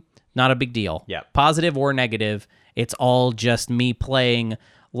game, not a big deal. Yeah. Positive or negative, it's all just me playing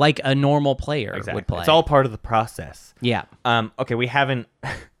like a normal player would play. It's all part of the process. Yeah. Okay, we haven't...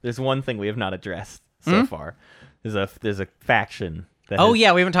 There's one thing we have not addressed so far. There's a faction that we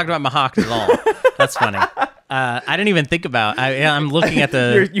haven't talked about Mahawk at all. That's funny. I didn't even think about. I'm looking at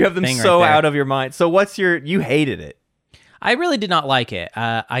the. You have them so out of your mind. So what's you hated it? I really did not like it.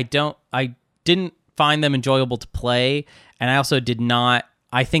 I didn't find them enjoyable to play, and I also did not.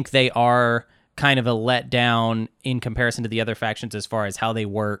 I think they are kind of a letdown in comparison to the other factions as far as how they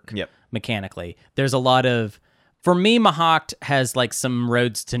work mechanically. There's a lot of, for me, Mahawk has like some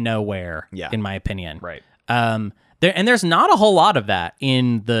roads to nowhere. In my opinion. Right. There's not a whole lot of that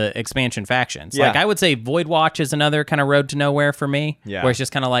in the expansion factions. Like I would say Void Watch is another kind of road to nowhere for me. Yeah. Where it's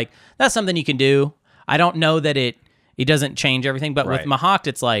just kind of like, that's something you can do. I don't know that it doesn't change everything, but with Mahawk,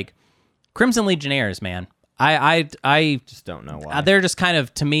 it's like Crimson Legionnaires, man. I just don't know why. They're just kind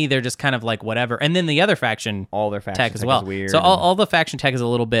of, to me, they're just kind of like whatever. And then the other faction, all their faction tech as well. Is weird. So all the faction tech is a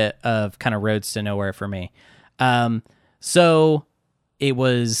little bit of kind of roads to nowhere for me. So it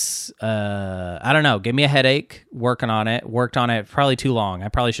was, I don't know, gave me a headache worked on it probably too long. I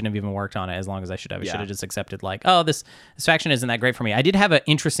probably shouldn't have even worked on it as long as I should have. I should have just accepted like, this faction isn't that great for me. I did have an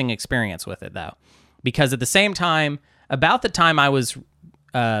interesting experience with it though, because at the same time, about the time I was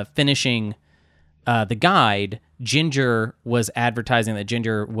finishing the guide, Ginger was advertising that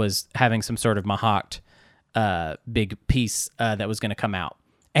Ginger was having some sort of Mahawk big piece that was going to come out.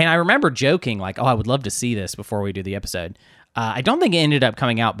 And I remember joking like, I would love to see this before we do the episode. I don't think it ended up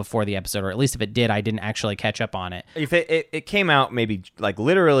coming out before the episode, or at least if it did, I didn't actually catch up on it. If it came out maybe like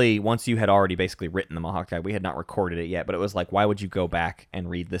literally once you had already basically written the Mahawk guide. We had not recorded it yet, but it was like, why would you go back and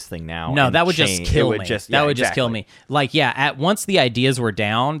read this thing now? No, that would just kill me. That would just kill exactly. me. Like, once the ideas were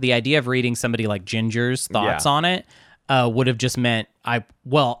down, the idea of reading somebody like Ginger's thoughts on it would have just meant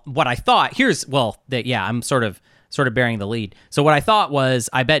what I thought. I'm sort of bearing the lead. So what I thought was,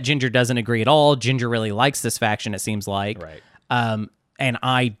 I bet Ginger doesn't agree at all. Ginger really likes this faction, it seems like. Right. And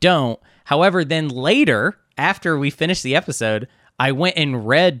I don't. However, then later, after we finished the episode, I went and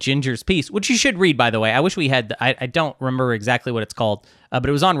read Ginger's piece, which you should read, by the way. I wish we had. I don't remember exactly what it's called, but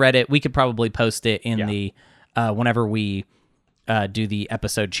it was on Reddit. We could probably post it in the whenever we do the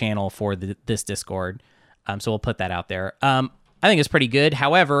episode channel for this Discord. So we'll put that out there. I think it's pretty good.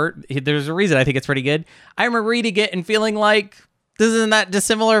 However, there's a reason I think it's pretty good. I remember reading it and feeling like this isn't that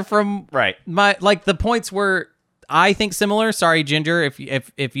dissimilar from the points were, I think, similar. Sorry, Ginger, if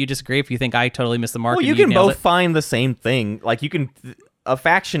you disagree, if you think I totally missed the mark. Well, you can both find the same thing. Like, you can. A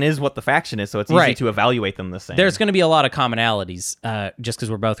faction is what the faction is, so it's easy to evaluate them the same. There's going to be a lot of commonalities, just because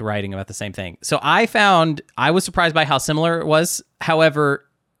we're both writing about the same thing. So I was surprised by how similar it was. However,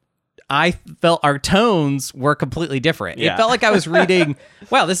 I felt our tones were completely different. Yeah. It felt like I was reading,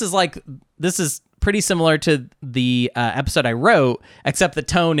 wow, this is pretty similar to the episode I wrote, except the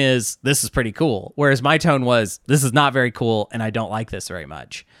tone is, this is pretty cool. Whereas my tone was, this is not very cool, and I don't like this very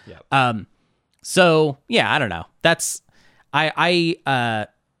much. Yep. So, yeah, I don't know. That's, Mahawked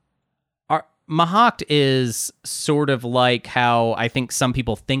is sort of like how I think some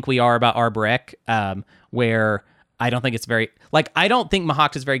people think we are about Arborek, where I don't think it's very, I don't think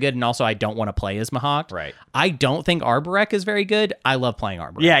Mahawked is very good, and also I don't want to play as Mahawked. Right. I don't think Arborek is very good. I love playing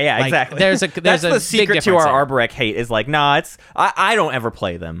Arborek. Yeah, exactly. There's That's a the big secret to difference our there. Arborek hate is I don't ever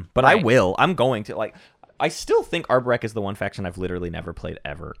play them, but I Right. will. I'm going to, I still think Arborek is the one faction I've literally never played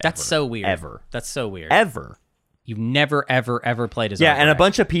ever. That's so weird. Ever. That's so weird. Ever. You've never, ever, ever played as Yeah, and a Arborek.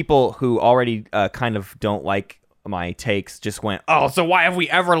 bunch of people who already kind of don't like my takes just went, oh, so why have we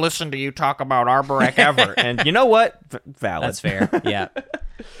ever listened to you talk about Arborek ever? And you know what? Valid. That's fair. Yeah.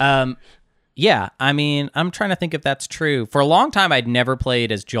 Yeah, I mean, I'm trying to think if that's true. For a long time, I'd never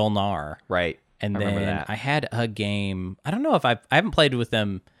played as Jolnar. Right. And I remember then that. I had a game. I don't know if I haven't played with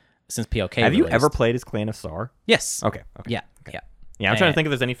them since POK. Have you released. ever played as Clan of Sar? Yes. Okay. Yeah. Yeah, I'm trying to think if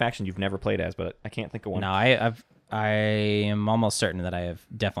there's any faction you've never played as, but I can't think of one. No, I am almost certain that I have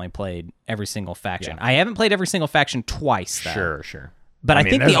definitely played every single faction. Yeah. I haven't played every single faction twice, though. Sure. But I mean,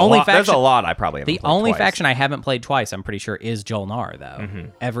 think there's the a only lot, there's faction, a lot I probably haven't the played only twice. faction I haven't played twice, I'm pretty sure, is Jolnar. Though Mm-hmm.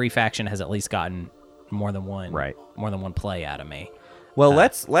 every faction has at least gotten more than one, Right. More than one play out of me. Well,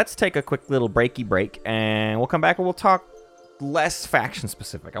 let's take a quick little break, and we'll come back and we'll talk less faction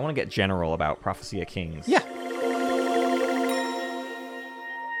specific. I want to get general about Prophecy of Kings. Yeah.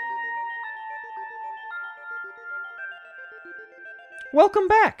 Welcome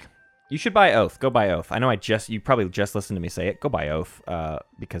back. You should buy Oath. Go buy Oath. I know you probably just listened to me say it. Go buy Oath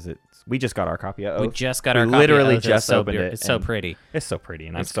because we just got our copy of Oath. We just got our copy literally of Oath. just It's so opened it. It's so and pretty. It's so pretty,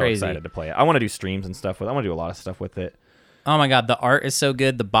 and I'm It's so crazy. excited to play it. I want to do streams and stuff with it. I want to do a lot of stuff with it. Oh my god, the art is so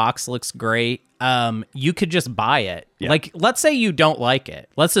good. The box looks great. You could just buy it. Yeah. Like, let's say you don't like it.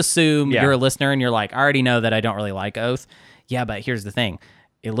 Let's assume Yeah. you're a listener and you're like, I already know that I don't really like Oath. Yeah, but here's the thing.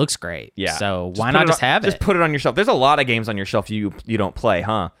 It looks great. Yeah. So why put not it just on- have it? Just put it on your shelf. There's a lot of games on your shelf you don't play,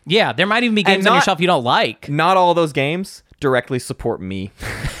 huh? Yeah, there might even be games on your not- shelf you don't like. Not all those games directly support me.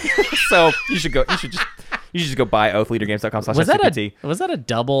 So you should just go buy oathleadergames.com/SPT. Was that a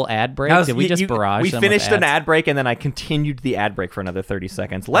double ad break? Did we just barrage We them with finished an ads? ad break and then I continued the ad break for another 30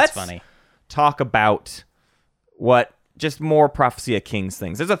 seconds. Let's funny. talk about just more Prophecy of Kings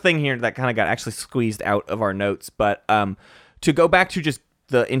things. There's a thing here that kind of got actually squeezed out of our notes, but to go back to just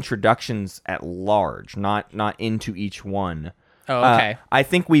the introductions at large, not into each one. Oh, okay. I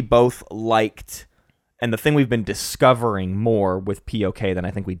think we both liked, and the thing we've been discovering more with POK than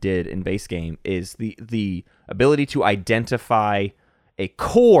I think we did in base game is the ability to identify a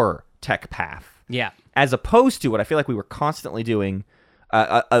core tech path. Yeah. As opposed to what I feel like we were constantly doing.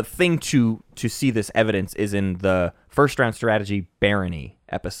 A thing to see this evidence is in the first round strategy barony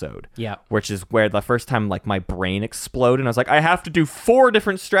episode. Yeah. Which is where the first time my brain exploded and I was like, I have to do 4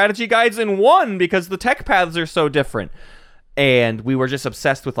 different strategy guides in one because the tech paths are so different. And we were just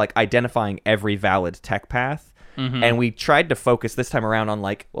obsessed with identifying every valid tech path. Mm-hmm. And we tried to focus this time around on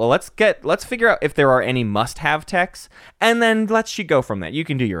let's figure out if there are any must-have techs, and then let's go from that. You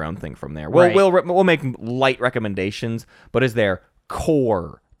can do your own thing from there. Right. We'll make light recommendations, but is there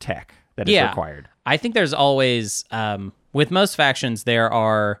core tech that is required? I think there's always, with most factions, there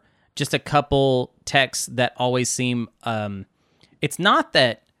are just a couple techs that always seem, it's not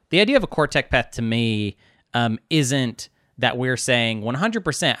that, the idea of a core tech path to me isn't that we're saying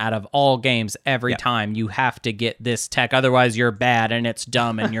 100% out of all games every time you have to get this tech, otherwise you're bad and it's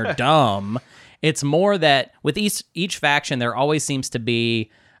dumb and you're dumb. It's more that with each faction, there always seems to be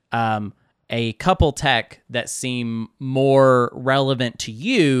a couple tech that seem more relevant to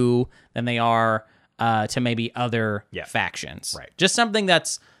you than they are to maybe other factions. Right. Just something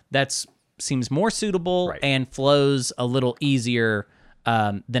that's seems more suitable and flows a little easier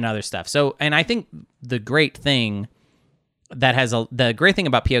than other stuff. So, and I think the great thing the great thing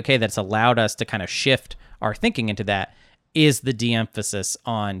about POK that's allowed us to kind of shift our thinking into that is the de-emphasis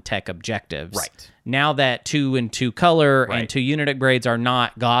on tech objectives. Right. Now that 2 and 2 color Right. and 2 unit upgrades are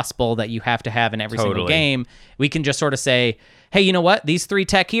not gospel that you have to have in every single Totally. game, we can just sort of say, hey, you know what? These 3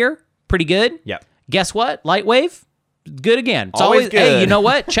 tech here, pretty good. Yep. Guess what? Lightwave, good again. It's Always Hey, good. you know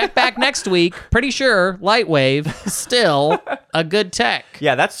what? Check back next week. Pretty sure Lightwave still a good tech.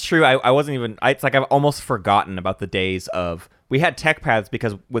 Yeah, that's true. I wasn't even. It's like I've almost forgotten about the days of we had tech paths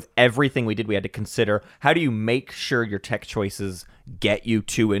because with everything we did, we had to consider how do you make sure your tech choices get you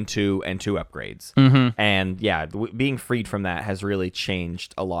 2 and 2 and 2 upgrades. Mm-hmm. And yeah, being freed from that has really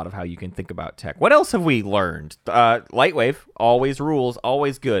changed a lot of how you can think about tech. What else have we learned? Lightwave always rules,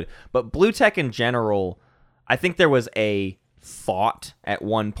 always good. But blue tech in general, I think there was a thought at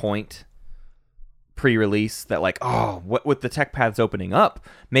one point pre-release that like, oh, what with the tech paths opening up,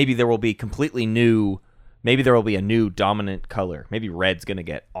 maybe there will be completely new. Maybe there will be a new dominant color. Maybe red's going to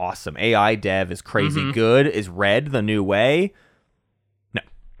get awesome. AI dev is crazy good. Is red the new way? No.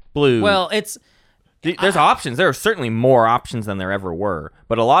 Blue. Well, There's options. There are certainly more options than there ever were.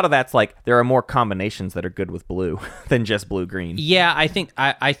 But a lot of that's like there are more combinations that are good with blue than just blue-green. yeah, I think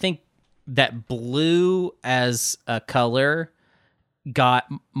that blue as a color got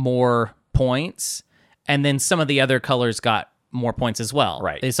more points, and then some of the other colors got more points as well.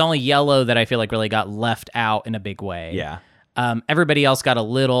 Right. It's only yellow that I feel like really got left out in a big way. Yeah. Everybody else got a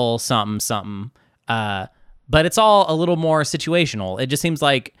little something. But it's all a little more situational. It just seems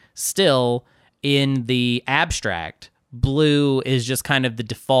like still in the abstract, blue is just kind of the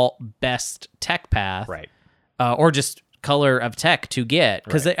default best tech path. Right. Or just color of tech to get.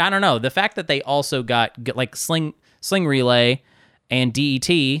 Because Right. I don't know, the fact that they also got like sling relay and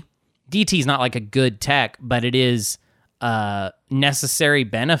DET. DET is not like a good tech, but it is necessary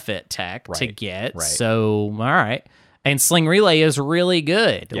benefit tech to Right, get. right. So, all right. And Sling Relay is really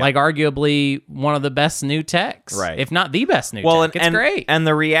good. Yeah. Like arguably one of the best new techs. Right. If not the best new Well, tech. It's great. And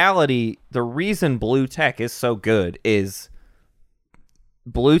the reality, the reason blue tech is so good is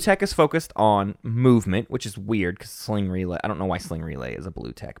blue tech is focused on movement, which is weird because Sling Relay. I don't know why Sling Relay is a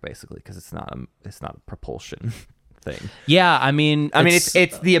blue tech basically because it's not a propulsion thing. Yeah, I mean,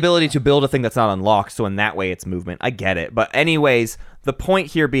 It's the ability to build a thing that's not unlocked, so in that way it's movement. I get it. But anyways, the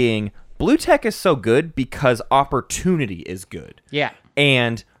point here being blue tech is so good because opportunity is good. yeah.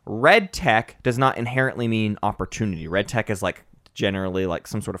 And red tech does not inherently mean opportunity. Red tech is like generally like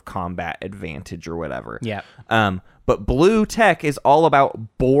some sort of combat advantage or whatever. Yeah. But blue tech is all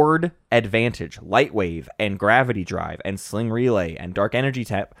about board advantage. Lightwave and gravity drive and sling relay and dark energy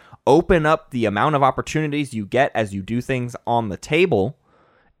tech open up the amount of opportunities you get as you do things on the table,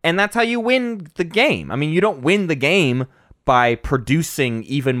 and that's how you win the game. I mean, you don't win the game by producing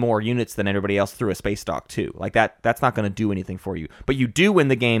even more units than everybody else through a space dock too. Like that's not going to do anything for you. But you do win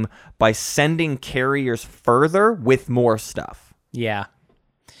the game by sending carriers further with more stuff. Yeah.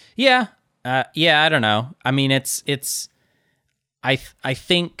 Yeah. I don't know. I mean, I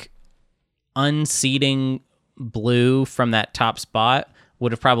think unseating blue from that top spot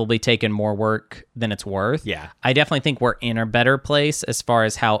would have probably taken more work than it's worth. Yeah. I definitely think we're in a better place as far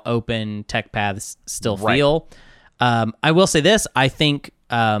as how open tech paths still Right. feel. I will say this. I think,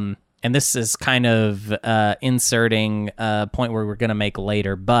 and this is kind of inserting a point where we're going to make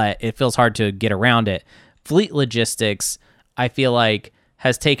later, but it feels hard to get around it. Fleet Logistics, I feel like,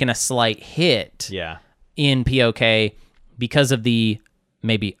 has taken a slight hit Yeah. in POK because of the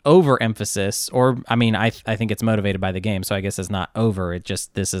maybe overemphasis, or I mean, I think it's motivated by the game, so I guess it's not over. It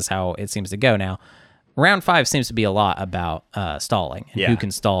just, this is how it seems to go now. Round 5 seems to be a lot about stalling and who Yeah. can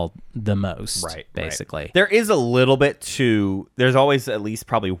stall the most, Right. basically. There is a little bit there's always at least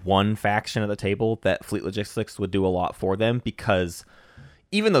probably one faction at the table that Fleet Logistics would do a lot for them, because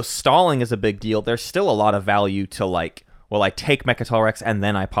even though stalling is a big deal, there's still a lot of value to like, well, I take Mechatol and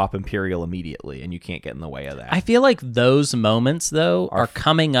then I pop Imperial immediately, and you can't get in the way of that. I feel like those moments, though, are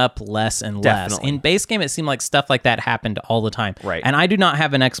coming up less and less. Definitely. In base game, it seemed like stuff like that happened all the time. Right. And I do not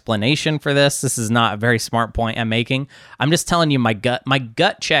have an explanation for this. This is not a very smart point I'm making. I'm just telling you my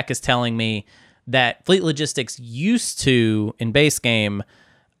gut check is telling me that Fleet Logistics used to, in base game,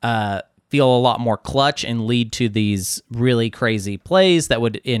 feel a lot more clutch and lead to these really crazy plays that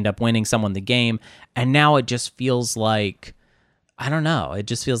would end up winning someone the game. And now it just feels like, I don't know, it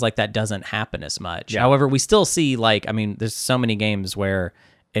just feels like that doesn't happen as much. Yeah. However, we still see, like, I mean, there's so many games where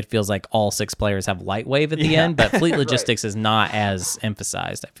it feels like all 6 players have light wave at the end, but fleet logistics is not as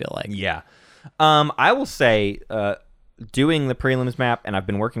emphasized, I feel like. Yeah. I will say, doing the prelims map, and I've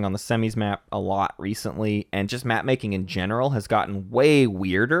been working on the semis map a lot recently, and just map making in general has gotten way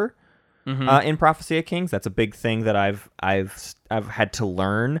weirder in Prophecy of Kings. That's a big thing that I've had to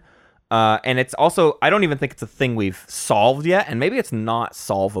learn. And it's also, I don't even think it's a thing we've solved yet, and maybe it's not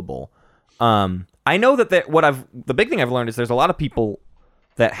solvable. I know that the big thing I've learned is there's a lot of people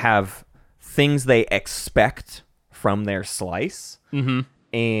that have things they expect from their slice,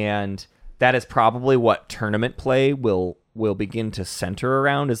 and that is probably what tournament play will begin to center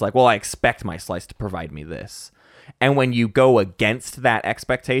around, is like, well, I expect my slice to provide me this. And when you go against that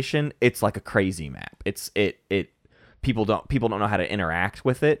expectation, it's like a crazy map. People don't know how to interact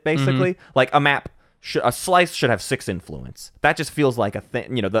with it, basically. Like a slice should have 6 influence. That just feels like a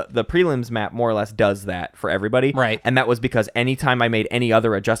thing. The prelims map more or less does that for everybody. Right. And that was because anytime I made any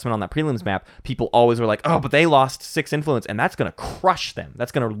other adjustment on that prelims map, people always were like, oh, but they lost 6 influence, and that's going to crush them.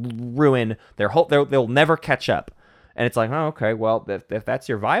 That's going to ruin their whole... They'll never catch up. And it's like, oh, okay, well, if that's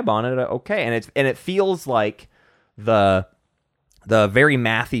your vibe on it, okay. And it feels like the very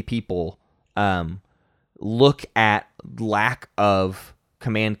mathy people look at lack of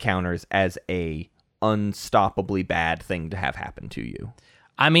command counters as a unstoppably bad thing to have happen to you.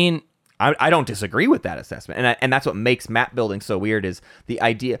 I mean, I don't disagree with that assessment, and that's what makes map building so weird. Is the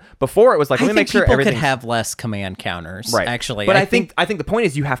idea before it was like, let me make sure people everything could have less command counters, right. Actually, but I think the point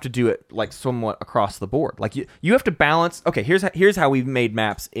is you have to do it like somewhat across the board. Like you have to balance. Okay, here's how we've made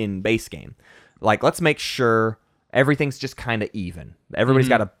maps in base game. Like, let's make sure everything's just kind of even. Everybody's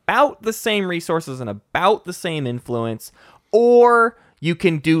got about the same resources and about the same influence, or you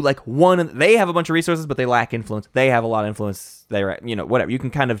can do like one. They have a bunch of resources, but they lack influence. They have a lot of influence. They're whatever. You can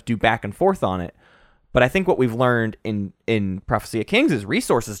kind of do back and forth on it. But I think what we've learned in Prophecy of Kings is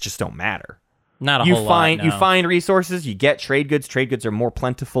resources just don't matter. Not a whole lot. No. You find resources. You get trade goods. Trade goods are more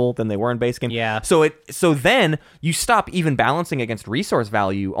plentiful than they were in base game. Yeah. So then you stop even balancing against resource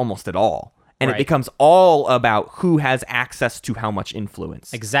value almost at all. And Right. it becomes all about who has access to how much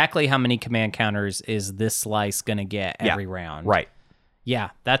influence. Exactly how many command counters is this slice going to get every round? Right.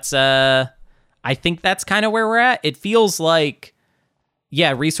 Yeah, that's I think that's kind of where we're at. It feels like,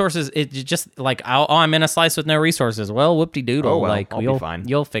 yeah, resources. It just like, I'm in a slice with no resources. Well, whoop-de-doodle. Oh, well, like, I'll be fine.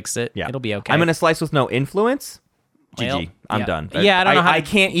 You'll fix it. Yeah. It'll be okay. I'm in a slice with no influence. Well, GG. I'm yeah. done. Yeah, I don't know how I to-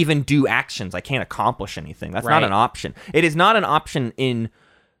 can't even do actions. I can't accomplish anything. That's Right. not an option. It is not an option in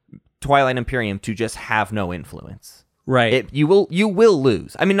Twilight Imperium to just have no influence. right. You will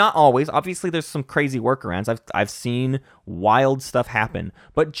lose. I mean, not always. Obviously, there's some crazy workarounds. I've seen wild stuff happen,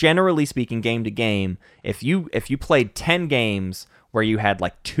 but generally speaking, game to game, if you played 10 games where you had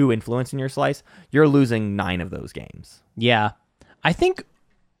like 2 influence in your slice, you're losing 9 of those games. Yeah. I think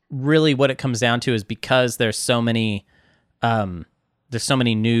really what it comes down to is because there's so many new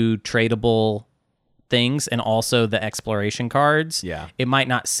tradable things and also the exploration cards. Yeah. It might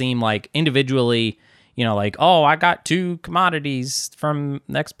not seem like individually, like, oh, I got 2 commodities from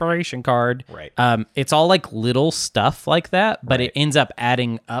the exploration card. Right. It's all like little stuff like that, but Right. it ends up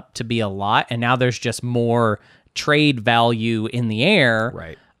adding up to be a lot. And now there's just more trade value in the air.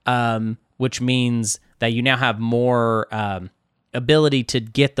 Right. Which means that you now have more ability to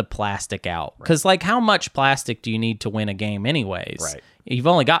get the plastic out. Because, like, how much plastic do you need to win a game anyways? Right. You've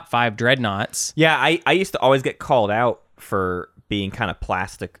only got 5 dreadnoughts. Yeah, I used to always get called out for being kind of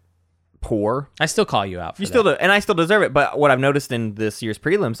plastic poor. I still call you out for You that. still do, and I still deserve it. But what I've noticed in this year's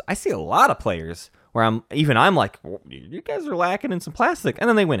prelims, I see a lot of players where I'm like, well, you guys are lacking in some plastic, and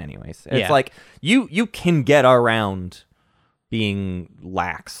then they win anyways. It's Yeah. like you can get around being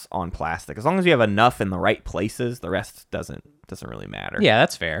lax on plastic as long as you have enough in the right places. The rest doesn't really matter. Yeah,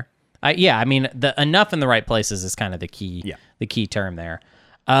 that's fair. I mean, the enough in the right places is kind of the key. Yeah. The key term there.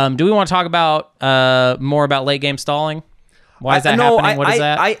 Do we want to talk about more about late game stalling? Why is that happening? What is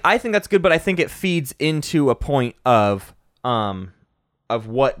that? I think that's good, but I think it feeds into a point of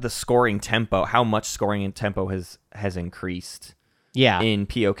what the scoring tempo, how much scoring and tempo has increased yeah. in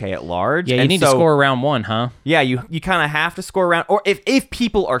POK at large. Yeah, you And need to so- score round 1, huh? Yeah, you kind of have to score round, or if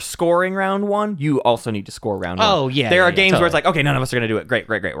people are scoring round 1, you also need to score round 1. Oh, yeah, there yeah, are yeah, games where it's totally. like, okay, none of us are gonna do it. Great.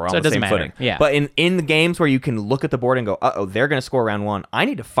 We're all So on it the doesn't same matter. footing. Yeah. But in the games where you can look at the board and go, they're gonna score round 1. I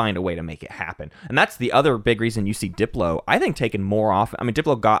need to find a way to make it happen, and that's the other big reason you see Diplo, I think, taken more off. I mean,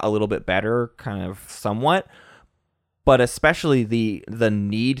 Diplo got a little bit better, kind of somewhat, but especially the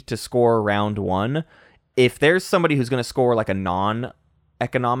need to score round 1. If there's somebody who's gonna score like a non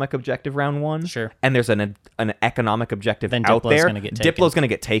economic objective round 1, Sure. and there's an economic objective Then out Diplo's there, gonna get taken. Diplo's going to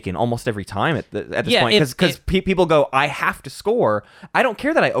get taken almost every time at this Yeah, point, because if- people go, I have to score. I don't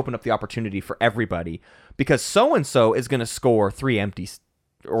care that I open up the opportunity for everybody, because so and so is going to score 3 empties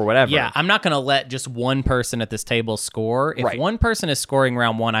or whatever. Yeah, I'm not going to let just one person at this table score. If Right. one person is scoring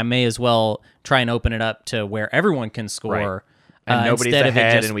round 1, I may as well try and open it up to where everyone can score. Right. And nobody's instead of it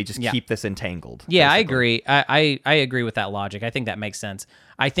ahead, and we just yeah. keep this entangled. Yeah, I basically. agree. I agree with that logic. I think that makes sense.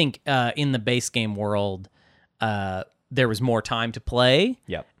 I think in the base game world, there was more time to play.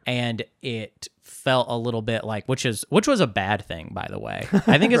 Yep. And it felt a little bit like, which was a bad thing, by the way.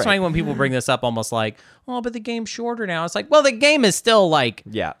 I think it's Right. funny when people bring this up, almost like, oh, but the game's shorter now. It's like, well, the game is still like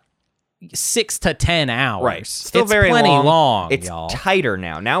Yeah. 6 to 10 hours. Right. Still it's very plenty long. It's y'all. tighter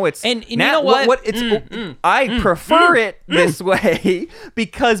now. Now it's And you now, know what? I prefer it this way,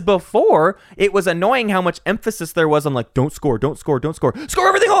 because before it was annoying how much emphasis there was on like, don't score, don't score, don't score. Score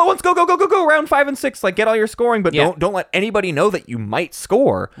everything all at once. Go, go, go, go, go. Round 5 and 6. Like, get all your scoring, but Yeah. don't let anybody know that you might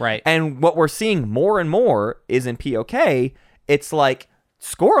score. Right. And what we're seeing more and more is in POK, it's like,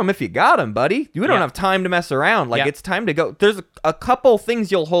 score them if you got them, buddy. You don't Yeah. have time to mess around. Like, Yeah. it's time to go. There's a couple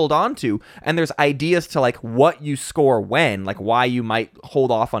things you'll hold on to, and there's ideas to like what you score when, like why you might hold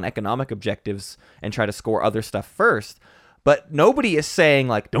off on economic objectives and try to score other stuff first. But nobody is saying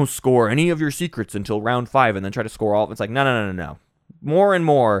like, don't score any of your secrets until round 5 and then try to score all of it. It's like, no. More and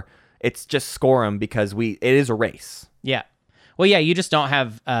more, it's just score them, because it is a race. Yeah. Well, yeah, you just don't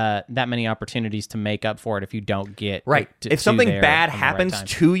have that many opportunities to make up for it if you don't get Right. to If something there bad on the right happens time.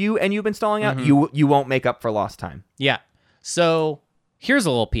 to you and you've been stalling out, you won't make up for lost time. Yeah. So here's a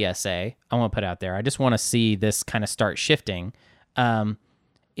little PSA I want to put out there. I just want to see this kind of start shifting.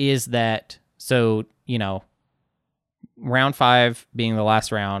 Is that so? Round 5 being the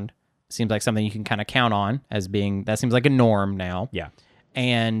last round seems like something you can kind of count on as being, that seems like a norm now. Yeah.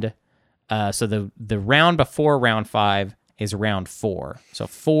 And so the round before round 5 is round 4. So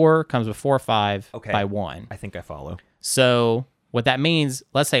 4 comes before 5 Okay. by 1. I think I follow. So what that means,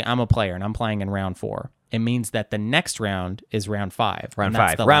 let's say I'm a player and I'm playing in round 4. It means that the next round is round 5. Round and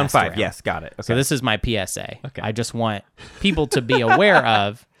that's 5. the Round last 5. round. Yes, got it. Okay. So this is my PSA. Okay. I just want people to be aware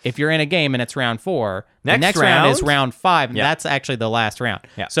of, if you're in a game and it's round 4, the Next next round is round? round 5, and Yeah. that's actually the last round.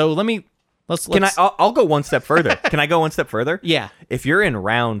 Yeah. So let's Can I'll go one step further. Can I go one step further? Yeah. If you're in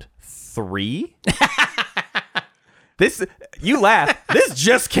round 3, you laugh. This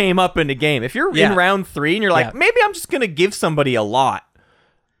just came up in the game. If you're Yeah. in round 3 and you're like, Yeah. maybe I'm just gonna give somebody a lot,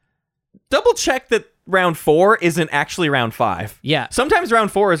 double check that round 4 isn't actually round 5. Yeah. Sometimes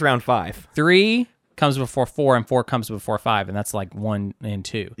round 4 is round 5. 3 comes before 4 and 4 comes before 5, and that's like 1 and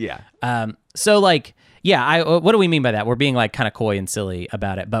 2. Yeah. So like, yeah, what do we mean by that? We're being like kind of coy and silly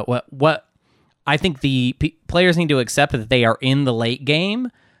about it, but what I think the players need to accept that they are in the late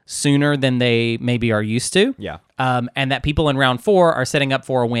game sooner than they maybe are used to. Yeah. And that people in round 4 are setting up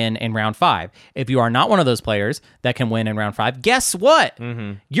for a win in round 5. If you are not one of those players that can win in round 5, guess what?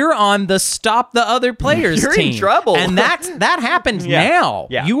 You're on the stop the other players You're in team. trouble. And that happens Yeah. now.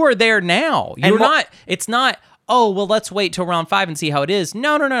 Yeah. You are there now. And You're not, it's not, oh, well, let's wait till round 5 and see how it is.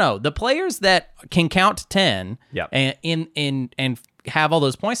 No. The players that can count to 10 Yep. and have all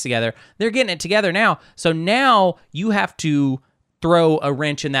those points together, they're getting it together now. So now you have to throw a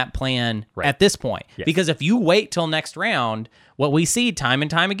wrench in that plan at this point. Yes. Because if you wait till next round, what we see time and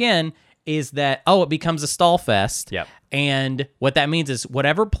time again is that, it becomes a stall fest. Yep. And what that means is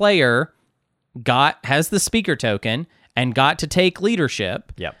whatever player has the speaker token and got to take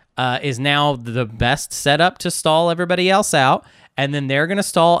leadership Yep. is now the best setup to stall everybody else out. And then they're going to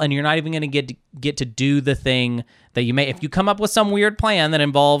stall, and you're not even going to get to do the thing that you may. If you come up with some weird plan that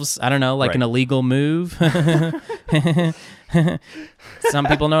involves, I don't know, like an illegal move. Some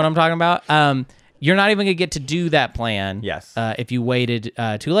people know what I'm talking about. You're not even going to get to do that plan. Yes. If you waited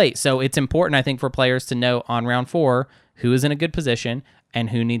too late. So it's important, I think, for players to know on round 4 who is in a good position and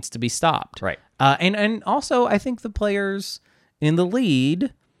who needs to be stopped. Right. And also, I think the players in the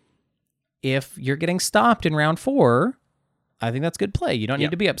lead, if you're getting stopped in round 4, I think that's good play. You don't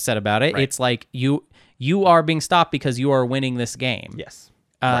need to be upset about it. Right. It's like you are being stopped because you are winning this game. Yes.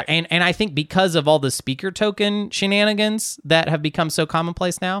 Right. And I think because of all the speaker token shenanigans that have become so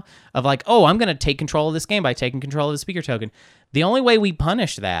commonplace now, of like, I'm going to take control of this game by taking control of the speaker token. The only way we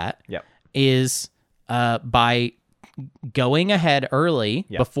punish that Yep. is by going ahead early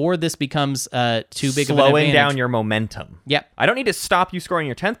Yep. before this becomes too big of an slowing advantage. down your momentum. Yep. I don't need to stop you scoring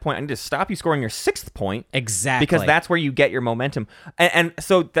your 10th point. I need to stop you scoring your 6th point. Exactly. Because that's where you get your momentum. And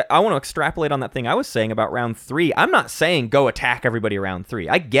so I want to extrapolate on that thing I was saying about round 3. I'm not saying go attack everybody around 3.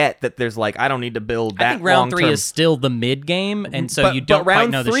 I get that there's like, I don't need to build that I think round 3 long-term- is still the mid game, and so But- you but don't quite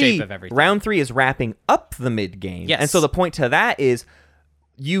round know the 3 shape of everything. Round 3 is wrapping up the mid game. Yes. And so the point to that is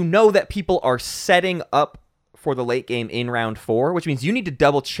you know that people are setting up for the late game in round 4, which means you need to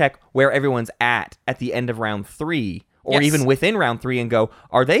double check where everyone's at the end of round 3 or Yes. even within round 3 and go,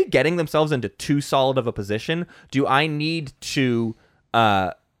 are they getting themselves into too solid of a position? Do I need to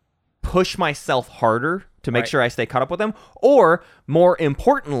push myself harder to make Right. sure I stay caught up with them? Or more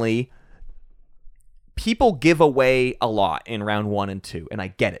importantly, people give away a lot in round 1 and 2, and I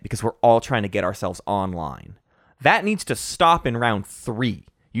get it because we're all trying to get ourselves online. That needs to stop in round 3.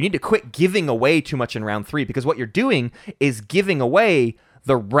 You need to quit giving away too much in round 3 because what you're doing is giving away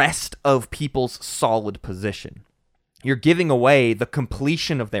the rest of people's solid position. You're giving away the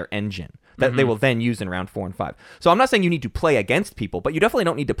completion of their engine that they will then use in round 4 and 5. So I'm not saying you need to play against people, but you definitely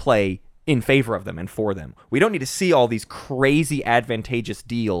don't need to play in favor of them and for them. We don't need to see all these crazy advantageous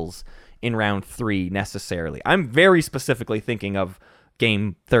deals in round 3 necessarily. I'm very specifically thinking of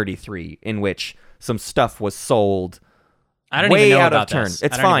game 33 in which some stuff was sold I don't way even know out about of turn. this.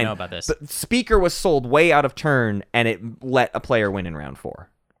 It's I don't fine. even know about this. But Speaker was sold way out of turn, and it let a player win in round 4.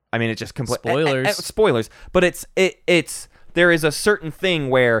 I mean, it just Spoilers. spoilers. But it's there is a certain thing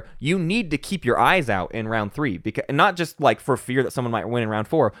where you need to keep your eyes out in round 3 because not just like for fear that someone might win in round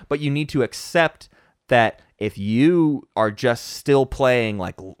 4, but you need to accept that if you are just still playing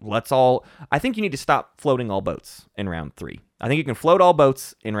like I think you need to stop floating all boats in round 3. I think you can float all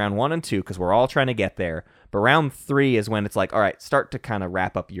boats in round 1 and 2 because we're all trying to get there. But round 3 is when it's like, all right, start to kind of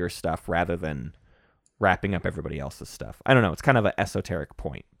wrap up your stuff rather than wrapping up everybody else's stuff. I don't know. It's kind of an esoteric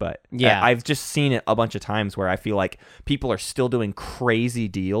point, but Yeah. I've just seen it a bunch of times where I feel like people are still doing crazy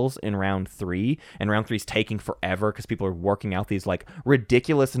deals in round 3, and round 3 is taking forever because people are working out these like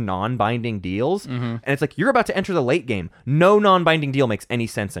ridiculous non-binding deals. And it's like, you're about to enter the late game. No non-binding deal makes any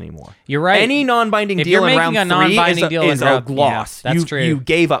sense anymore. You're right. Any non-binding If deal you're in round making a 3 non-binding deal in is a round- loss. yeah, that's you, true. You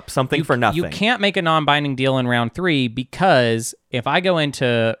gave up something for nothing. You can't make a non-binding deal in round 3 because if I go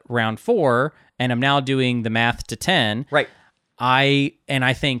into round 4 and I'm now doing the math to 10, Right. I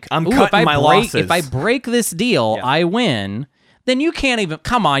think I'm ooh, cutting if my I break, losses. If I break this deal, Yeah. I win. Then you can't even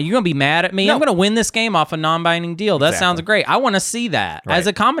come on. You're gonna be mad at me. No. I'm gonna win this game off a non-binding deal. That sounds Exactly. great. I want to see that Right. as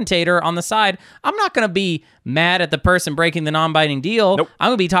a commentator on the side. I'm not gonna be mad at the person breaking the non-binding deal. Nope. I'm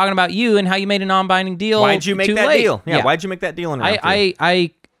gonna be talking about you and how you made a non-binding deal. Why'd you make too that late. deal? Yeah, why'd you make that deal in round 3?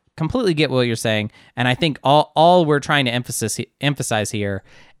 I completely get what you're saying, and I think all we're trying to emphasize here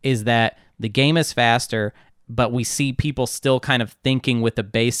is that the game is faster, but we see people still kind of thinking with the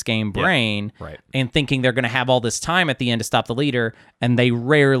base game brain, right. and thinking they're going to have all this time at the end to stop the leader, and they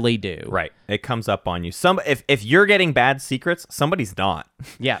rarely do. Right. It comes up on you. If you're getting bad secrets, somebody's not.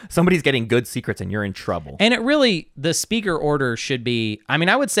 Yeah. Somebody's getting good secrets and you're in trouble. And it really, the speaker order should be, I mean,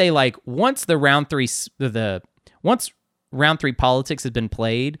 I would say like once round 3 politics has been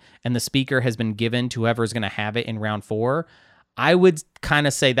played and the speaker has been given to whoever's going to have it in round 4, I would kind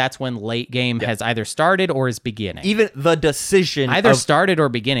of say that's when late game has either started or is beginning. Even the decision Either of started or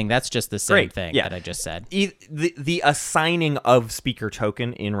beginning. That's just the same Great, thing yeah. that I just said. the assigning of speaker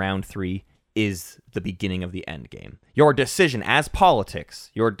token in round 3 is the beginning of the end game. Your decision as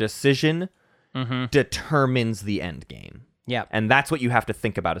politics, your decision determines the end game. Yeah. And that's what you have to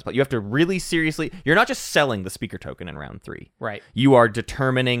think about as well. You have to really seriously, you're not just selling the speaker token in round 3. Right. You are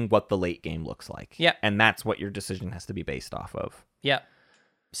determining what the late game looks like. Yep. And that's what your decision has to be based off of. Yeah.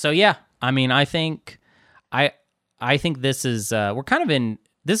 So yeah, I mean, I think this is we're kind of in,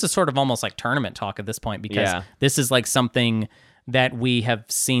 this is sort of almost like tournament talk at this point because Yeah. this is like something that we have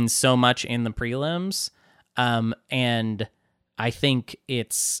seen so much in the prelims, and I think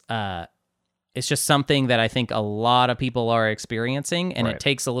it's just something that I think a lot of people are experiencing, and Right. it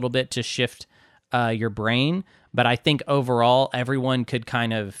takes a little bit to shift your brain. But I think overall, everyone could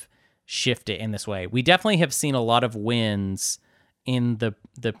kind of shift it in this way. We definitely have seen a lot of wins in the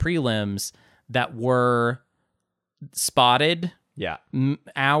prelims that were spotted Yeah.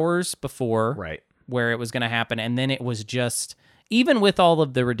 hours before Right. where it was going to happen. And then it was just, even with all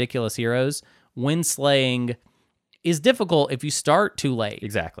of the ridiculous heroes, win slaying is difficult if you start too late.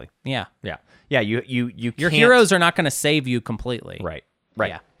 Exactly. Yeah. Yeah. Yeah. You Your can't- heroes are not going to save you completely. Right. Right.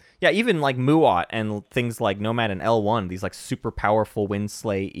 Yeah. Yeah, even like Muat and things like Nomad and L1, these like super powerful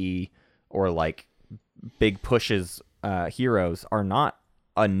Winslay-y or like big pushes heroes are not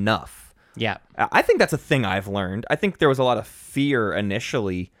enough Yeah. I think that's a thing I've learned. I think there was a lot of fear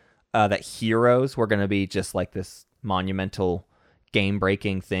initially that heroes were going to be just like this monumental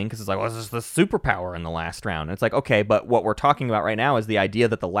game-breaking thing because it's like, well, this is the superpower in the last round. And it's like, okay, but what we're talking about right now is the idea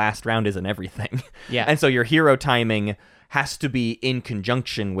that the last round isn't everything. Yeah. And so your hero timing has to be in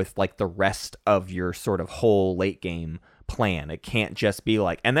conjunction with like the rest of your sort of whole late game plan. It can't just be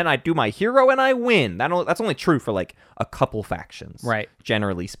like, and then I do my hero and I win. That's only true for like a couple factions, Right.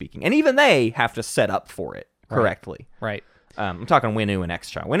 generally speaking. And even they have to set up for it correctly. Right. I'm talking Winnu and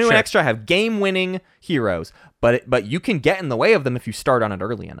Extra. Winnu Sure. and Extra have game-winning heroes, but you can get in the way of them if you start on it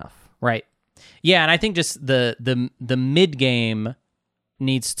early enough. Right. Yeah, and I think just the mid game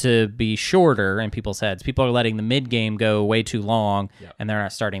needs to be shorter in people's heads. People are letting the mid game go way too long, and they're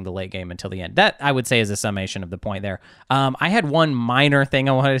not starting the late game until the end. That, I would say, is a summation of the point there. I had one minor thing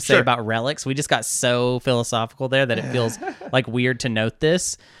I wanted to say about relics. We just got so philosophical there that it feels like weird to note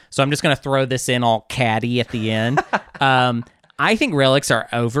this. So I'm just going to throw this in all catty at the end. I think relics are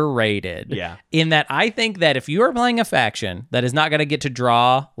overrated. Yeah. In that I think that if you are playing a faction that is not going to get to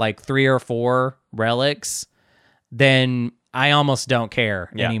draw like 3 or 4 relics, then I almost don't care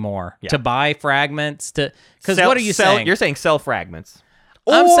anymore to buy fragments because what are you saying? You're saying sell fragments.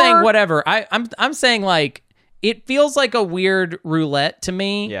 I'm Or- saying whatever. I'm saying like it feels like a weird roulette to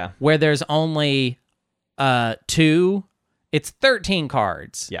me. Yeah. Where there's only 2. It's 13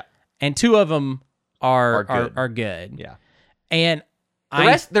 cards. Yeah. And 2 of them are good. good. Yeah. And The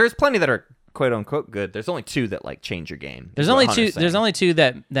rest, there's plenty that are quote unquote good. There's only 2 that like change your game. There's is what only Hunter's 2. saying. There's only 2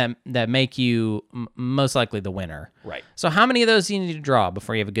 that make you most likely the winner. Right. So how many of those do you need to draw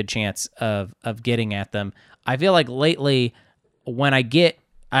before you have a good chance of getting at them? I feel like lately when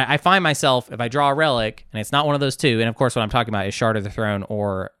I find myself, if I draw a relic and it's not one of those 2, and of course what I'm talking about is Shard of the Throne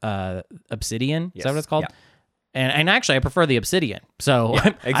or Obsidian. Is that what it's called? Yeah. And actually, I prefer the Obsidian. So I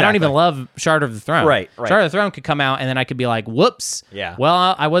don't exactly. even love Shard of the Throne. Right. Shard of the Throne could come out, and then I could be like, whoops. Yeah.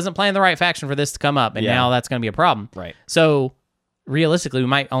 Well, I wasn't playing the right faction for this to come up, and Yeah. now that's going to be a problem. Right. So realistically, we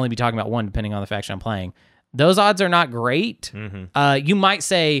might only be talking about 1 depending on the faction I'm playing. Those odds are not great. Mm-hmm. You might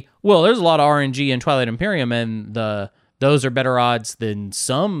say, well, there's a lot of RNG in Twilight Imperium, and those are better odds than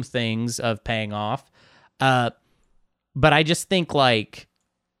some things of paying off. But I just think like,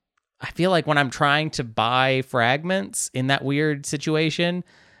 I feel like when I'm trying to buy fragments in that weird situation,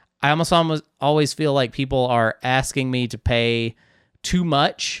 I almost always feel like people are asking me to pay too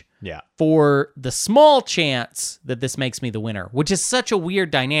much Yeah. for the small chance that this makes me the winner, which is such a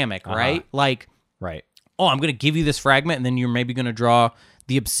weird dynamic, right? Like, Right. oh, I'm going to give you this fragment, and then you're maybe going to draw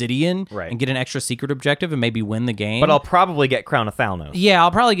the Obsidian Right. and get an extra secret objective and maybe win the game. But I'll probably get Crown of Thalnos. Yeah,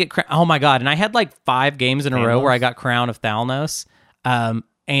 I'll probably get... Oh, my God. And I had like 5 games in a row Thalnos? where I got Crown of Thalnos.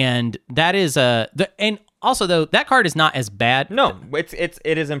 And that is and also though that card is not as bad. No, it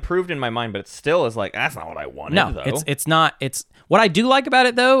is improved in my mind, but it still is like that's not what I wanted. No, though. it's not. It's what I do like about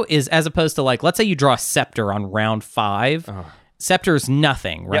it though is as opposed to like, let's say you draw a Scepter on round 5. Scepter's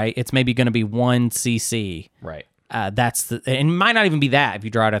nothing, right? It's maybe going to be 1 CC. right. And it might not even be that if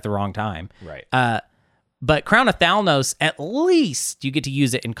you draw it at the wrong time. Right. But Crown of Thalnos, at least you get to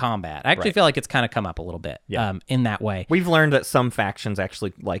use it in combat. I actually Right. feel like it's kind of come up a little bit in that way. We've learned that some factions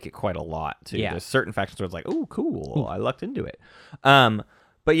actually like it quite a lot too. Yeah. There's certain factions where it's like, oh, cool, I lucked into it.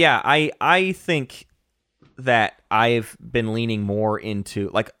 But yeah, I think that I've been leaning more into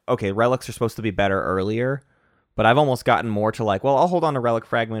like, okay, relics are supposed to be better earlier, but I've almost gotten more to like, well, I'll hold on to relic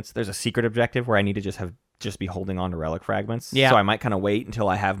fragments. There's a secret objective where I need to just be holding on to relic fragments. Yeah. So I might kind of wait until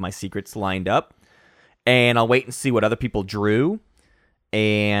I have my secrets lined up, and I'll wait and see what other people drew.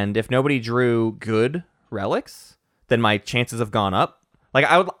 And if nobody drew good relics, then my chances have gone up. Like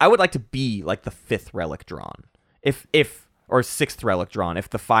I would like to be like the 5th relic drawn. If or 6th relic drawn. If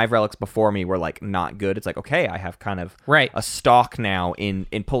the 5 relics before me were like not good, it's like, okay, I have kind of a stock now in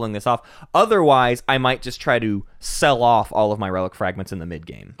pulling this off. Otherwise, I might just try to sell off all of my relic fragments in the mid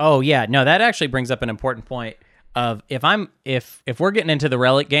game. Oh yeah, no, that actually brings up an important point of if we're getting into the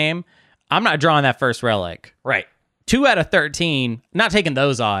relic game, I'm not drawing that first relic. Right. 2 out of 13, not taking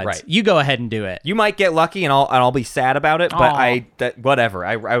those odds. Right. You go ahead and do it. You might get lucky and I'll be sad about it, but Aw. whatever.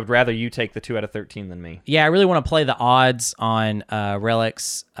 I would rather you take the 2 out of 13 than me. Yeah, I really want to play the odds on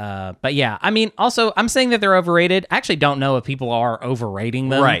relics. But yeah, I mean, also, I'm saying that they're overrated. I actually don't know if people are overrating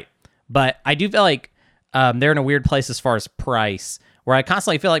them. Right. But I do feel like they're in a weird place as far as price, where I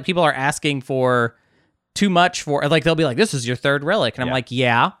constantly feel like people are asking for too much for, like, they'll be like, this is your 3rd relic. And I'm Yeah. like,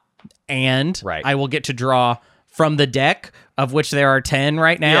 yeah, and Right. I will get to draw from the deck, of which there are 10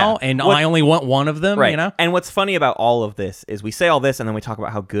 right now, Yeah. and I only want one of them, Right. you know? And what's funny about all of this is we say all this and then we talk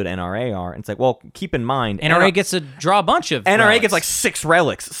about how good NRA are. And it's like, well, keep in mind, NRA gets to draw a bunch of NRA relics. gets like 6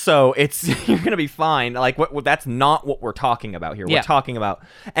 relics, so it's you're gonna be fine. Like, that's not what we're talking about here. Yeah. We're talking about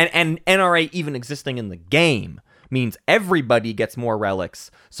and NRA even existing in the game means everybody gets more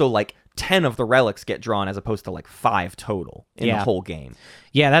relics. So like 10 of the relics get drawn as opposed to like 5 total in the whole game.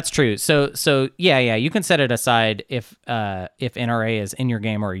 Yeah, that's true. So yeah, you can set it aside if NRA is in your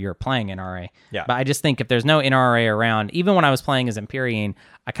game or you're playing NRA. Yeah. But I just think if there's no NRA around, even when I was playing as Empyrean,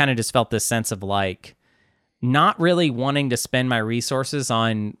 I kind of just felt this sense of like not really wanting to spend my resources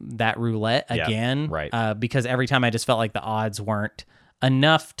on that roulette Yeah, again. right. Because every time I just felt like the odds weren't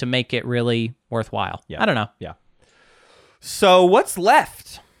enough to make it really worthwhile. Yeah. I don't know. Yeah. So what's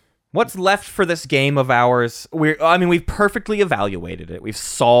left? What's left for this game of ours? We've perfectly evaluated it. We've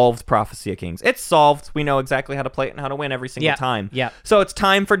solved Prophecy of Kings. It's solved. We know exactly how to play it and how to win every single time. Yeah. So it's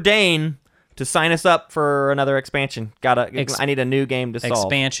time for Dane to sign us up for another expansion. I need a new game to solve.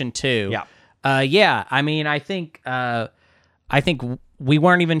 Expansion 2. Yeah. Yeah. I mean, I think we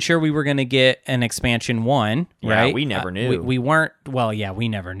weren't even sure we were going to get an expansion 1, Yeah, right? we never knew. We weren't. Well, yeah, we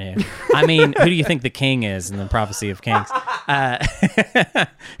never knew. I mean, who do you think the king is in the Prophecy of Kings?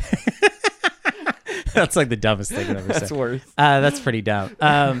 That's like the dumbest thing I've ever said. That's worth. That's pretty dumb.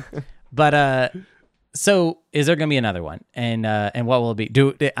 So is there going to be another one? And what will it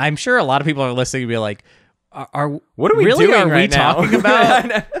be? I'm sure a lot of people are listening and be like, What are we really, doing are we right now? talking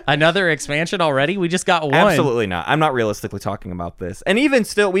about another expansion already? We just got one. Absolutely not. I'm not realistically talking about this. And even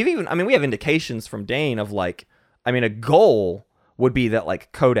still, we have indications from Dane of like, a goal would be that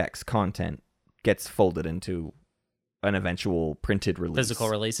like Codex content gets folded into an eventual printed release. Physical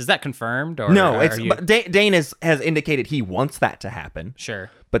release. Is that confirmed? Or No, are it's you... but Dane has indicated he wants that to happen.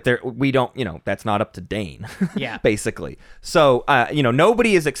 Sure. But we don't, that's not up to Dane. Yeah. Basically. So,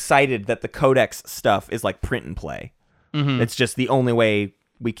 nobody is excited that the Codex stuff is like print and play. Mm-hmm. It's just the only way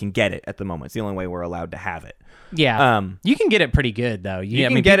we can get it at the moment. It's the only way we're allowed to have it. Yeah. You can get it pretty good though. You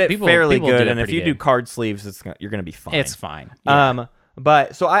can get it fairly good, and if you do good. card sleeves, you're going to be fine. It's fine. Yeah.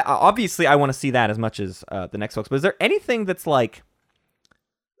 But so I obviously I want to see that as much as the next folks. But is there anything that's like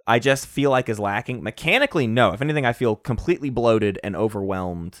I just feel like is lacking? Mechanically, no. If anything, I feel completely bloated and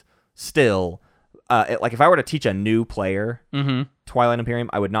overwhelmed still. Like if I were to teach a new player Twilight Imperium,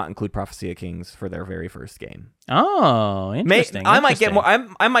 I would not include Prophecy of Kings for their very first game. Oh, interesting. I might get more.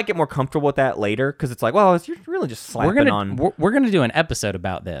 I might get more comfortable with that later because it's like, well, you're really just slapping on. We're gonna do an episode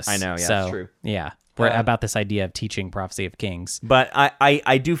about this. I know. Yeah, so, that's true. Yeah, we're about this idea of teaching Prophecy of Kings. But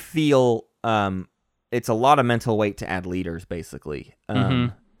I do feel it's a lot of mental weight to add leaders, basically.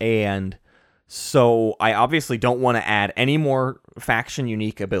 And so I obviously don't want to add any more faction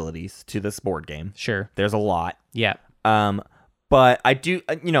unique abilities to this board game. Sure. There's a lot. Yeah. But I do,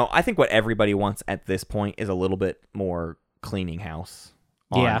 I think what everybody wants at this point is a little bit more cleaning house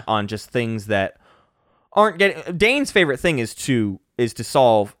on just things that aren't getting. Dane's favorite thing is to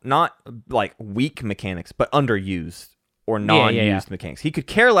solve not like weak mechanics, but underused or non-used mechanics. He could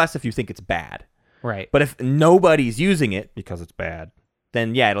care less if you think it's bad. Right. But if nobody's using it because it's bad,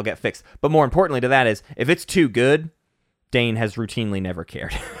 then yeah, it'll get fixed. But more importantly to that is if it's too good, Dane has routinely never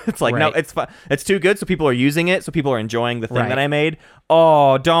cared. It's like, no, it's fine. It's too good, so people are using it, so people are enjoying the thing that I made.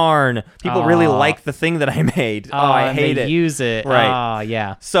 Oh, darn. People really like the thing that I made. Oh, I hate it. Use it. Right. Oh,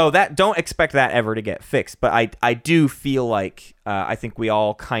 yeah. So don't expect that ever to get fixed. But I do feel like I think we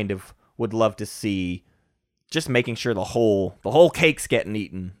all kind of would love to see just making sure the whole cake's getting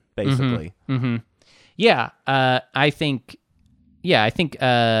eaten, basically. Mm-hmm. Yeah. I think... Yeah, I think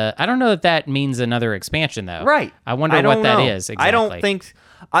I don't know if that means another expansion though. Right. I wonder what that is exactly. I don't think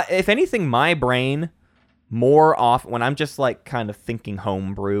if anything my brain more off when I'm just like kind of thinking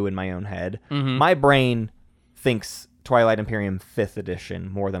homebrew in my own head, my brain thinks Twilight Imperium 5th edition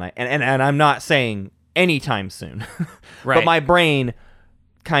more than and I'm not saying anytime soon. Right. But my brain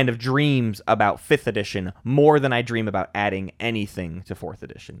kind of dreams about 5th edition more than I dream about adding anything to 4th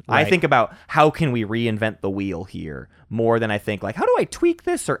edition. Right. I think about how can we reinvent the wheel here more than I think like how do I tweak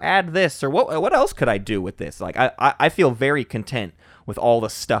this or add this or what else could I do with this? Like I feel very content with all the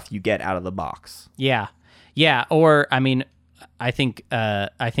stuff you get out of the box. Yeah. Yeah, or I mean I think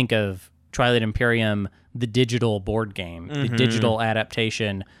of Twilight Imperium, the digital board game, the digital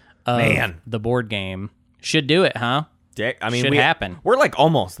adaptation of the board game. Should do it, huh? I mean, should happen. We're like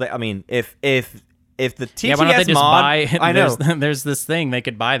almost. I mean, if the TTS why don't they just mod, buy? I know there's this thing they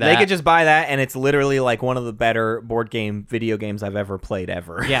could buy that. They could just buy that, and it's literally like one of the better video games I've ever played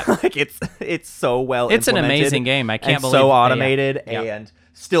ever. Yeah, like it's so well. It's an implemented amazing game. I can't and believe so automated yeah. and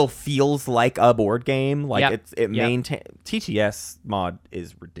still feels like a board game. Like Yep. it maintain TTS mod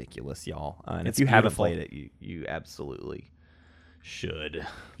is ridiculous, y'all. And It's if you haven't beautiful. played it, you absolutely should.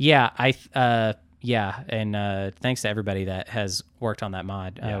 Yeah, and thanks to everybody that has worked on that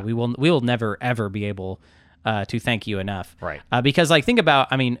mod. Yeah. We will never ever be able to thank you enough. Right. Because like think about,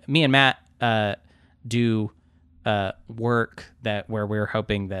 I mean, me and Matt do work where we're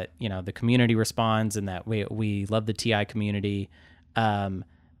hoping that the community responds and that we love the TI community.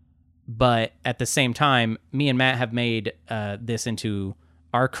 But at the same time, me and Matt have made this into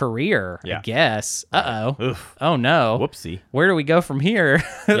our career, Yeah. I guess. Oof. Oh no. Whoopsie. Where do we go from here?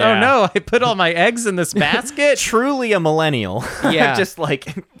 Oh Yeah. no, I put all my eggs in this basket. Truly a millennial. Yeah. Just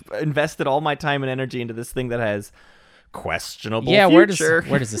like invested all my time and energy into this thing that has questionable Yeah, future.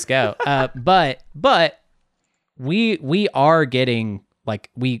 where does this go? But we are getting like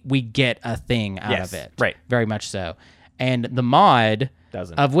we get a thing out Yes, of it. right. Very much so. And the mod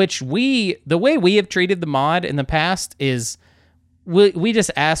Doesn't. of which the way we have treated the mod in the past is we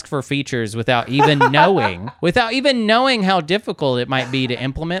just ask for features without even knowing how difficult it might be to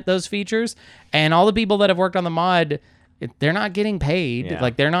implement those features. And all the people that have worked on the mod, they're not getting paid. Yeah.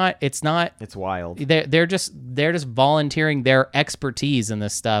 Like it's wild. they're just volunteering their expertise in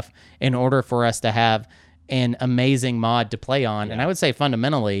this stuff in order for us to have an amazing mod to play on. And I would say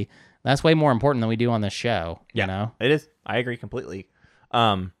fundamentally, that's way more important than we do on this show. Yeah, You know? it is. I agree completely.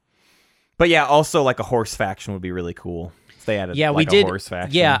 But yeah, also like a horse faction would be really cool. If they added Yeah, like we did. a horse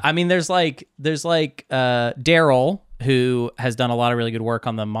faction. Yeah, I mean, there's like Daryl, who has done a lot of really good work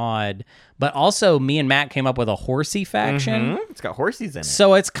on the mod, but also me and Matt came up with a horsey faction. It's got horsies in it.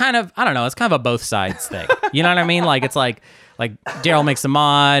 So it's kind of, I don't know, it's kind of a both sides thing. You know what I mean? Like it's like Daryl makes the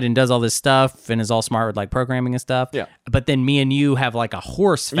mod and does all this stuff and is all smart with like programming and stuff. Yeah. But then me and you have like a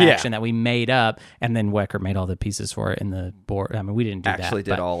horse faction that we made up, and then Wecker made all the pieces for it in the board. I mean, we didn't do Actually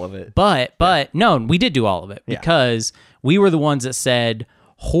that. did all of it. But no, we did do all of it because we were the ones that said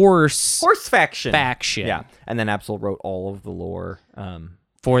horse faction. faction. Yeah, and then Absol wrote all of the lore.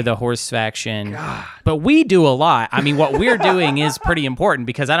 For the horse faction. But we do a lot. I mean, what we're doing is pretty important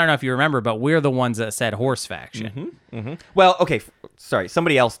because I don't know if you remember, but we're the ones that said horse faction. Well, okay, sorry.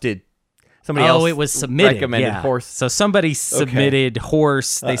 Somebody else did. Somebody else. It was submitted. Recommended yeah. horse. So somebody submitted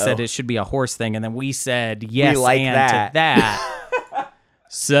horse. They said Uh-oh. it should be a horse thing, and then we said yes like and that. to that.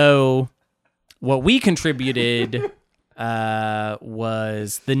 So what we contributed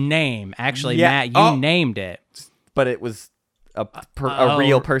was the name. Actually, Yeah. Matt, you named it. But it was a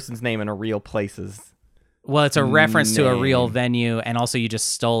real person's name in a real places. Well, it's a reference to a real Name. venue, and also you just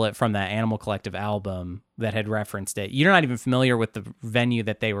stole it from that Animal Collective album that had referenced it. You're not even familiar with the venue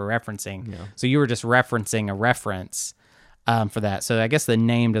that they were referencing, so you were just referencing a reference for that. So I guess the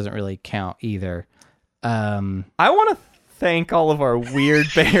name doesn't really count either. I want to thank all of our weird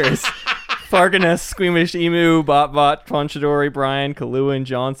bears. Farganess, Squeamish Emu, Botbot, Ponchadori, Brian, Kaluan,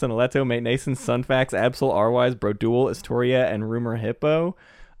 Johnson, Aleto, Mate Nason, Sunfax, Absol, Arwise, Brodual, Astoria, and Rumor Hippo.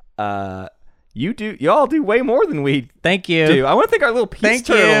 Y'all do way more than we Thank you. do. I want to thank our little peace Thank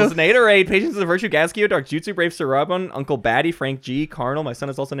turtles. you. Naderade, Patience of the Virtue, Gaskio, Dark Jutsu, Brave Sir Robin, Uncle Batty, Frank G, Carnal, my son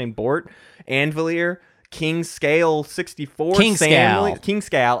is also named Bort, Anvilier, King Scale 64, King Scale. King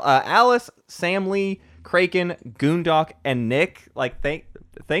Scale, Alice, Sam Lee, Kraken, Goondock, and Nick. Like, thanks.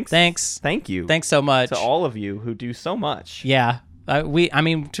 Thank you. Thanks so much. to all of you who do so much. Yeah. I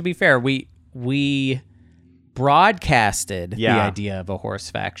mean, to be fair, we broadcasted the Yeah. idea of a horse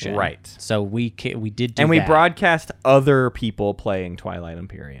faction. Right. So we did do And we that. broadcast other people playing Twilight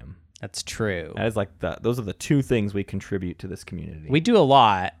Imperium. That's true. That is like those are the two things we contribute to this community. We do a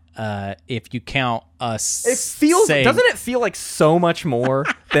lot. If you count us, It feels saying, doesn't it feel like so much more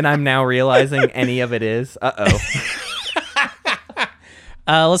than I'm now realizing any of it is?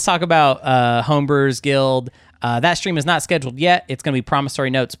 Let's talk about Homebrewers Guild. That stream is not scheduled yet. It's going to be promissory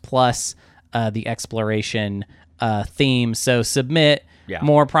notes plus the exploration theme. So submit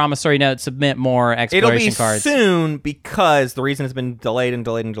more promissory notes. Submit more It'll exploration be cards. soon because the reason it's been delayed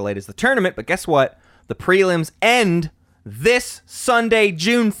is the tournament. But guess what? The prelims end this Sunday,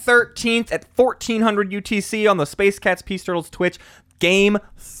 June 13th at 1400 UTC on the Space Cats Peace Turtles Twitch. Game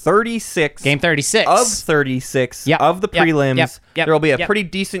 36. Game 36 of 36 Yep, of the yep, prelims. yep, There will be a yep. pretty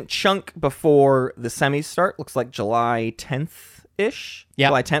decent chunk before the semis start. Looks like July 10th-ish. Yep.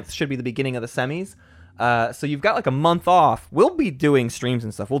 July 10th should be the beginning of the semis. So you've got like a month off. We'll be doing streams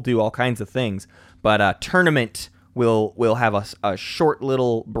and stuff. We'll do all kinds of things. But tournament will have a short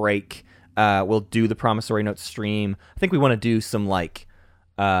little break. We'll do the promissory note stream. I think we want to do some like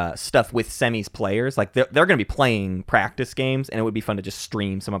stuff with Semi's players. Like they're going to be playing practice games, and it would be fun to just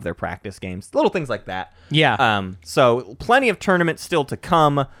stream some of their practice games, little things like that. Yeah. So plenty of tournaments still to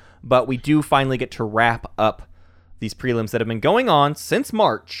come, but we do finally get to wrap up these prelims that have been going on since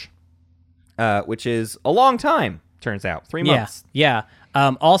March, which is a long time. Turns out 3 months. Yeah.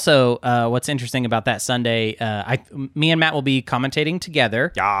 Also, what's interesting about that Sunday, me and Matt will be commentating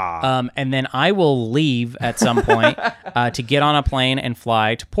together. Yeah. And then I will leave at some point to get on a plane and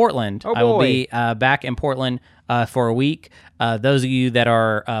fly to Portland. Oh, I will boy. be back in Portland for a week. Those of you that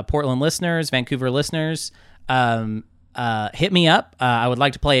are Portland listeners, Vancouver listeners, hit me up. I would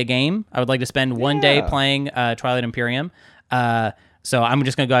like to play a game. I would like to spend one day playing Twilight Imperium. So I'm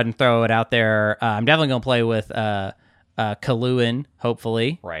just going to go ahead and throw it out there. I'm definitely going to play with Kaluin,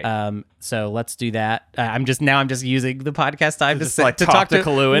 hopefully. Right. So let's do that. I'm just using the podcast time to, Just, like, to talk talk to to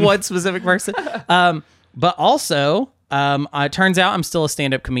Kaluin. one specific person. But also, it turns out I'm still a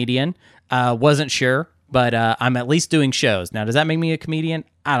stand-up comedian. Wasn't sure, but I'm at least doing shows. Now, does that make me a comedian?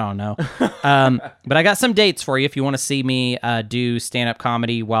 I don't know. But I got some dates for you if you want to see me do stand-up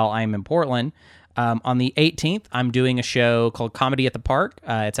comedy while I'm in Portland. On the 18th, I'm doing a show called Comedy at the Park.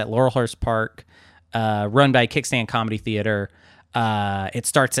 It's at Laurelhurst Park, run by Kickstand Comedy Theater. It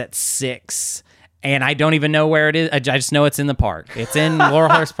starts at 6, and I don't even know where it is. I just know it's in the park. It's in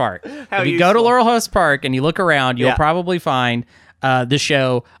Laurelhurst Park. If you go to Laurelhurst Park and you look around, you'll probably find the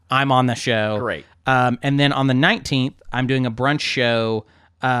show. I'm on the show. Great. And then on the 19th, I'm doing a brunch show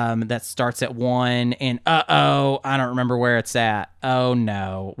that starts at 1, and I don't remember where it's at. Oh,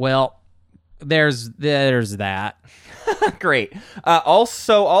 no. Well, there's that. Great.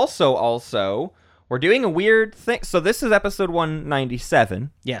 Also, we're doing a weird thing. So this is episode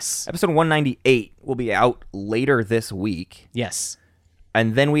 197. Yes. Episode 198 will be out later this week. Yes.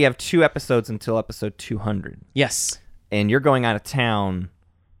 And then we have 2 episodes until episode 200. Yes. And you're going out of town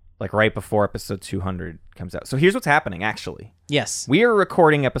like right before episode 200 comes out. So here's what's happening, actually. Yes. We are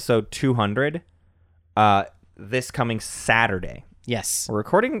recording episode 200 this coming Saturday. Yes. We're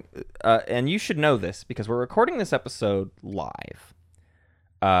recording, and you should know this because we're recording this episode live.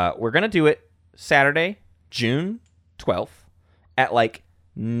 We're going to do it Saturday, June 12th at like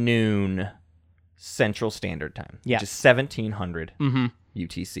noon Central Standard Time, Yeah. which is 1700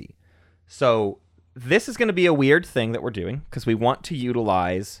 UTC. So this is going to be a weird thing that we're doing because we want to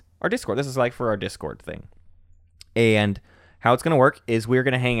utilize our Discord. This is like for our Discord thing. And how it's going to work is we're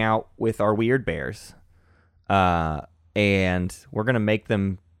going to hang out with our weird bears. And we're going to make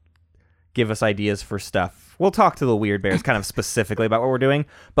them give us ideas for stuff. We'll talk to the weird bears kind of specifically about what we're doing,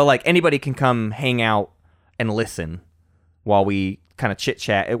 but like anybody can come hang out and listen while we kind of chit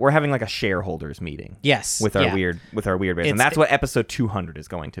chat. We're having like a shareholders meeting. Yes. With our weird bears. And that's what episode 200 is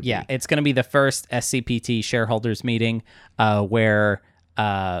going to be. Yeah, it's going to be the first SCPT shareholders meeting where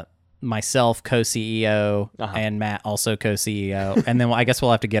myself, co-CEO, and Matt, also co-CEO, and then I guess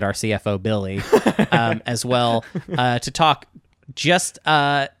we'll have to get our CFO, Billy, as well, to talk just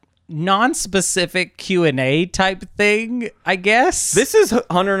non-specific Q&A type thing, I guess. This is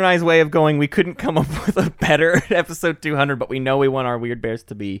Hunter and I's way of going, we couldn't come up with a better episode 200, but we know we want our weird bears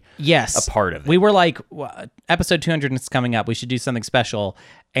to be a part of it. We were like, episode 200 is coming up. We should do something special.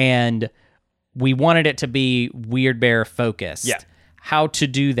 And we wanted it to be Weird Bear focused. Yeah. How to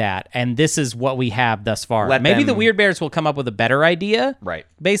do that. And this is what we have thus far. Let Maybe them- the Weird Bears will come up with a better idea. Right.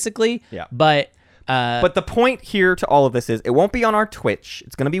 Basically. Yeah. But But the point here to all of this is it won't be on our Twitch.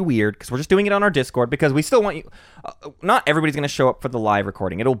 It's going to be weird because we're just doing it on our Discord because we still want you. Not everybody's going to show up for the live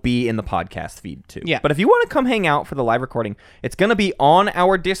recording. It'll be in the podcast feed too. Yeah. But if you want to come hang out for the live recording, it's going to be on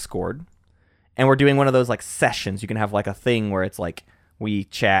our Discord. And we're doing one of those like sessions. You can have like a thing where it's like we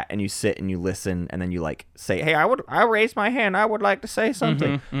chat and you sit and you listen and then you like say, hey, I raise my hand. I would like to say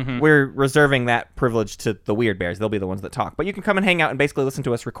something. We're reserving that privilege to the weird bears. They'll be the ones that talk. But you can come and hang out and basically listen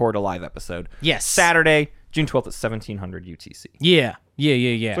to us record a live episode. Yes. Saturday, June 12th at 1700 UTC. yeah.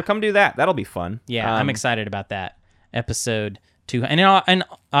 So come do that. That'll be fun. Yeah, I'm excited about that episode 2. And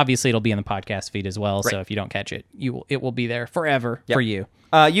obviously it'll be in the podcast feed as well. So if you don't catch it, it will be there forever for you.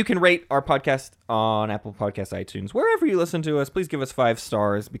 You can rate our podcast on Apple Podcasts, iTunes, wherever you listen to us. Please give us 5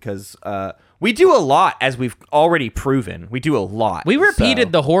 stars because we do a lot, as we've already proven. We do a lot. We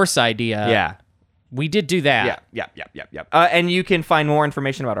repeated the horse idea. Yeah. We did do that. Yeah. And you can find more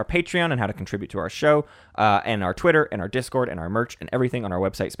information about our Patreon and how to contribute to our show, and our Twitter, and our Discord, and our merch, and everything on our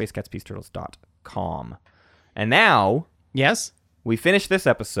website, spacecatspieceturtles.com. And now, Yes? we finished this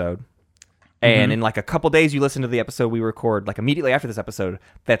episode, and in like a couple days, you listen to the episode we record, like immediately after this episode,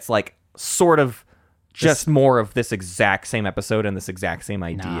 that's like sort of just more of this exact same episode and this exact same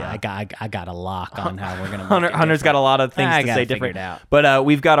idea. Nah, I got a lock on how we're gonna. Hunter's got a lot of things to say different. Out. But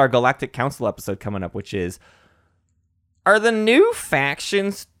we've got our Galactic Council episode coming up, which is, are the new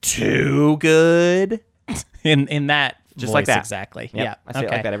factions too good? In that Just voice, like that. exactly. Yep, Yeah. I say it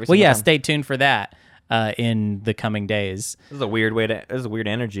okay. like that every well, single yeah. time. Stay tuned for that in the coming days. This is a weird this is a weird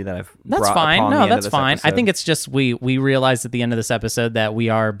energy that I've That's brought fine. upon the No, end of that's this fine. I episode. think it's just we realized at the end of this episode that we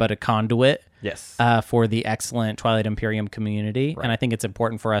are but a conduit. Yes. For the excellent Twilight Imperium community. Right. And I think it's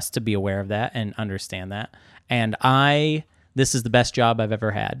important for us to be aware of that and understand that. And this is the best job I've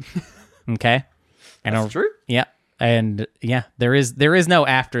ever had. Okay? And That's true. Yeah. And yeah, there is no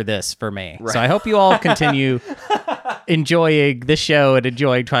after this for me. Right. So I hope you all continue enjoying the show and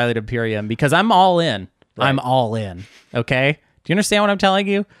enjoying Twilight Imperium because I'm all in. Right. I'm all in. Okay? Do you understand what I'm telling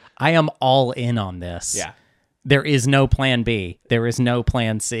you? I am all in on this. Yeah. There is no plan B. There is no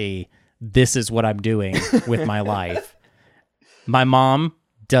plan C. This is what I'm doing with my life. My mom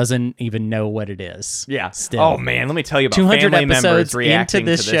doesn't even know what it is. Yeah. Still. Oh man, let me tell you about 200 family members episodes reacting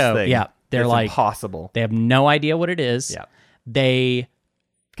into this to this show. thing. Yeah. They're It's like impossible. They have no idea what it is. Yeah. They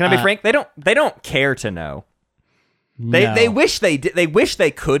Can I be frank? They don't care to know. no. They wish they did. They wish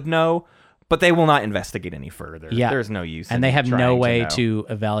they could know, but they will not investigate any further. Yeah. There's no use. And in they have no trying way know. to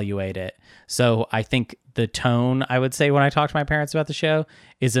evaluate it. So I think the tone, I would say, when I talk to my parents about the show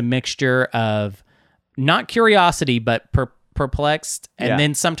is a mixture of not curiosity, but perplexed. And Yeah.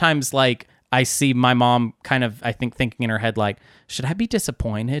 then sometimes, like, I see my mom kind of, I think, thinking in her head, like, should I be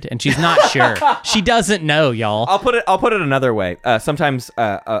disappointed? And she's not sure. She doesn't know, y'all. I'll put it another way. Sometimes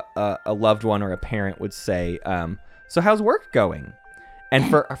a loved one or a parent would say, "So how's work going?" And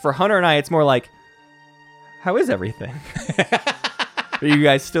for Hunter and I, it's more like, "How is everything? Are you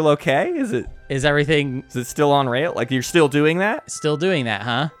guys still okay? Is everything Is it still on rail? Like you're still doing that? still doing that,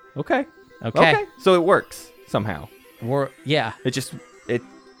 huh? Okay. Okay. So it works somehow. Yeah.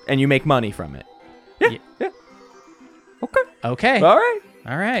 And you make money from it. Yeah. Okay. Okay. All right.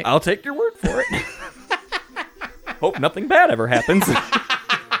 All right. I'll take your word for it. Hope nothing bad ever happens.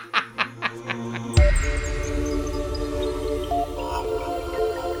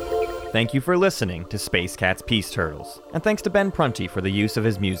 Thank you for listening to Space Cat's Peace Turtles, and thanks to Ben Prunty for the use of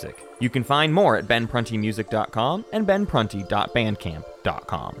his music. You can find more at benpruntymusic.com and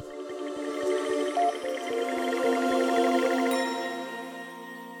benprunty.bandcamp.com.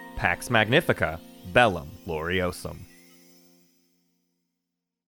 Pax Magnifica, Bellum Gloriosum.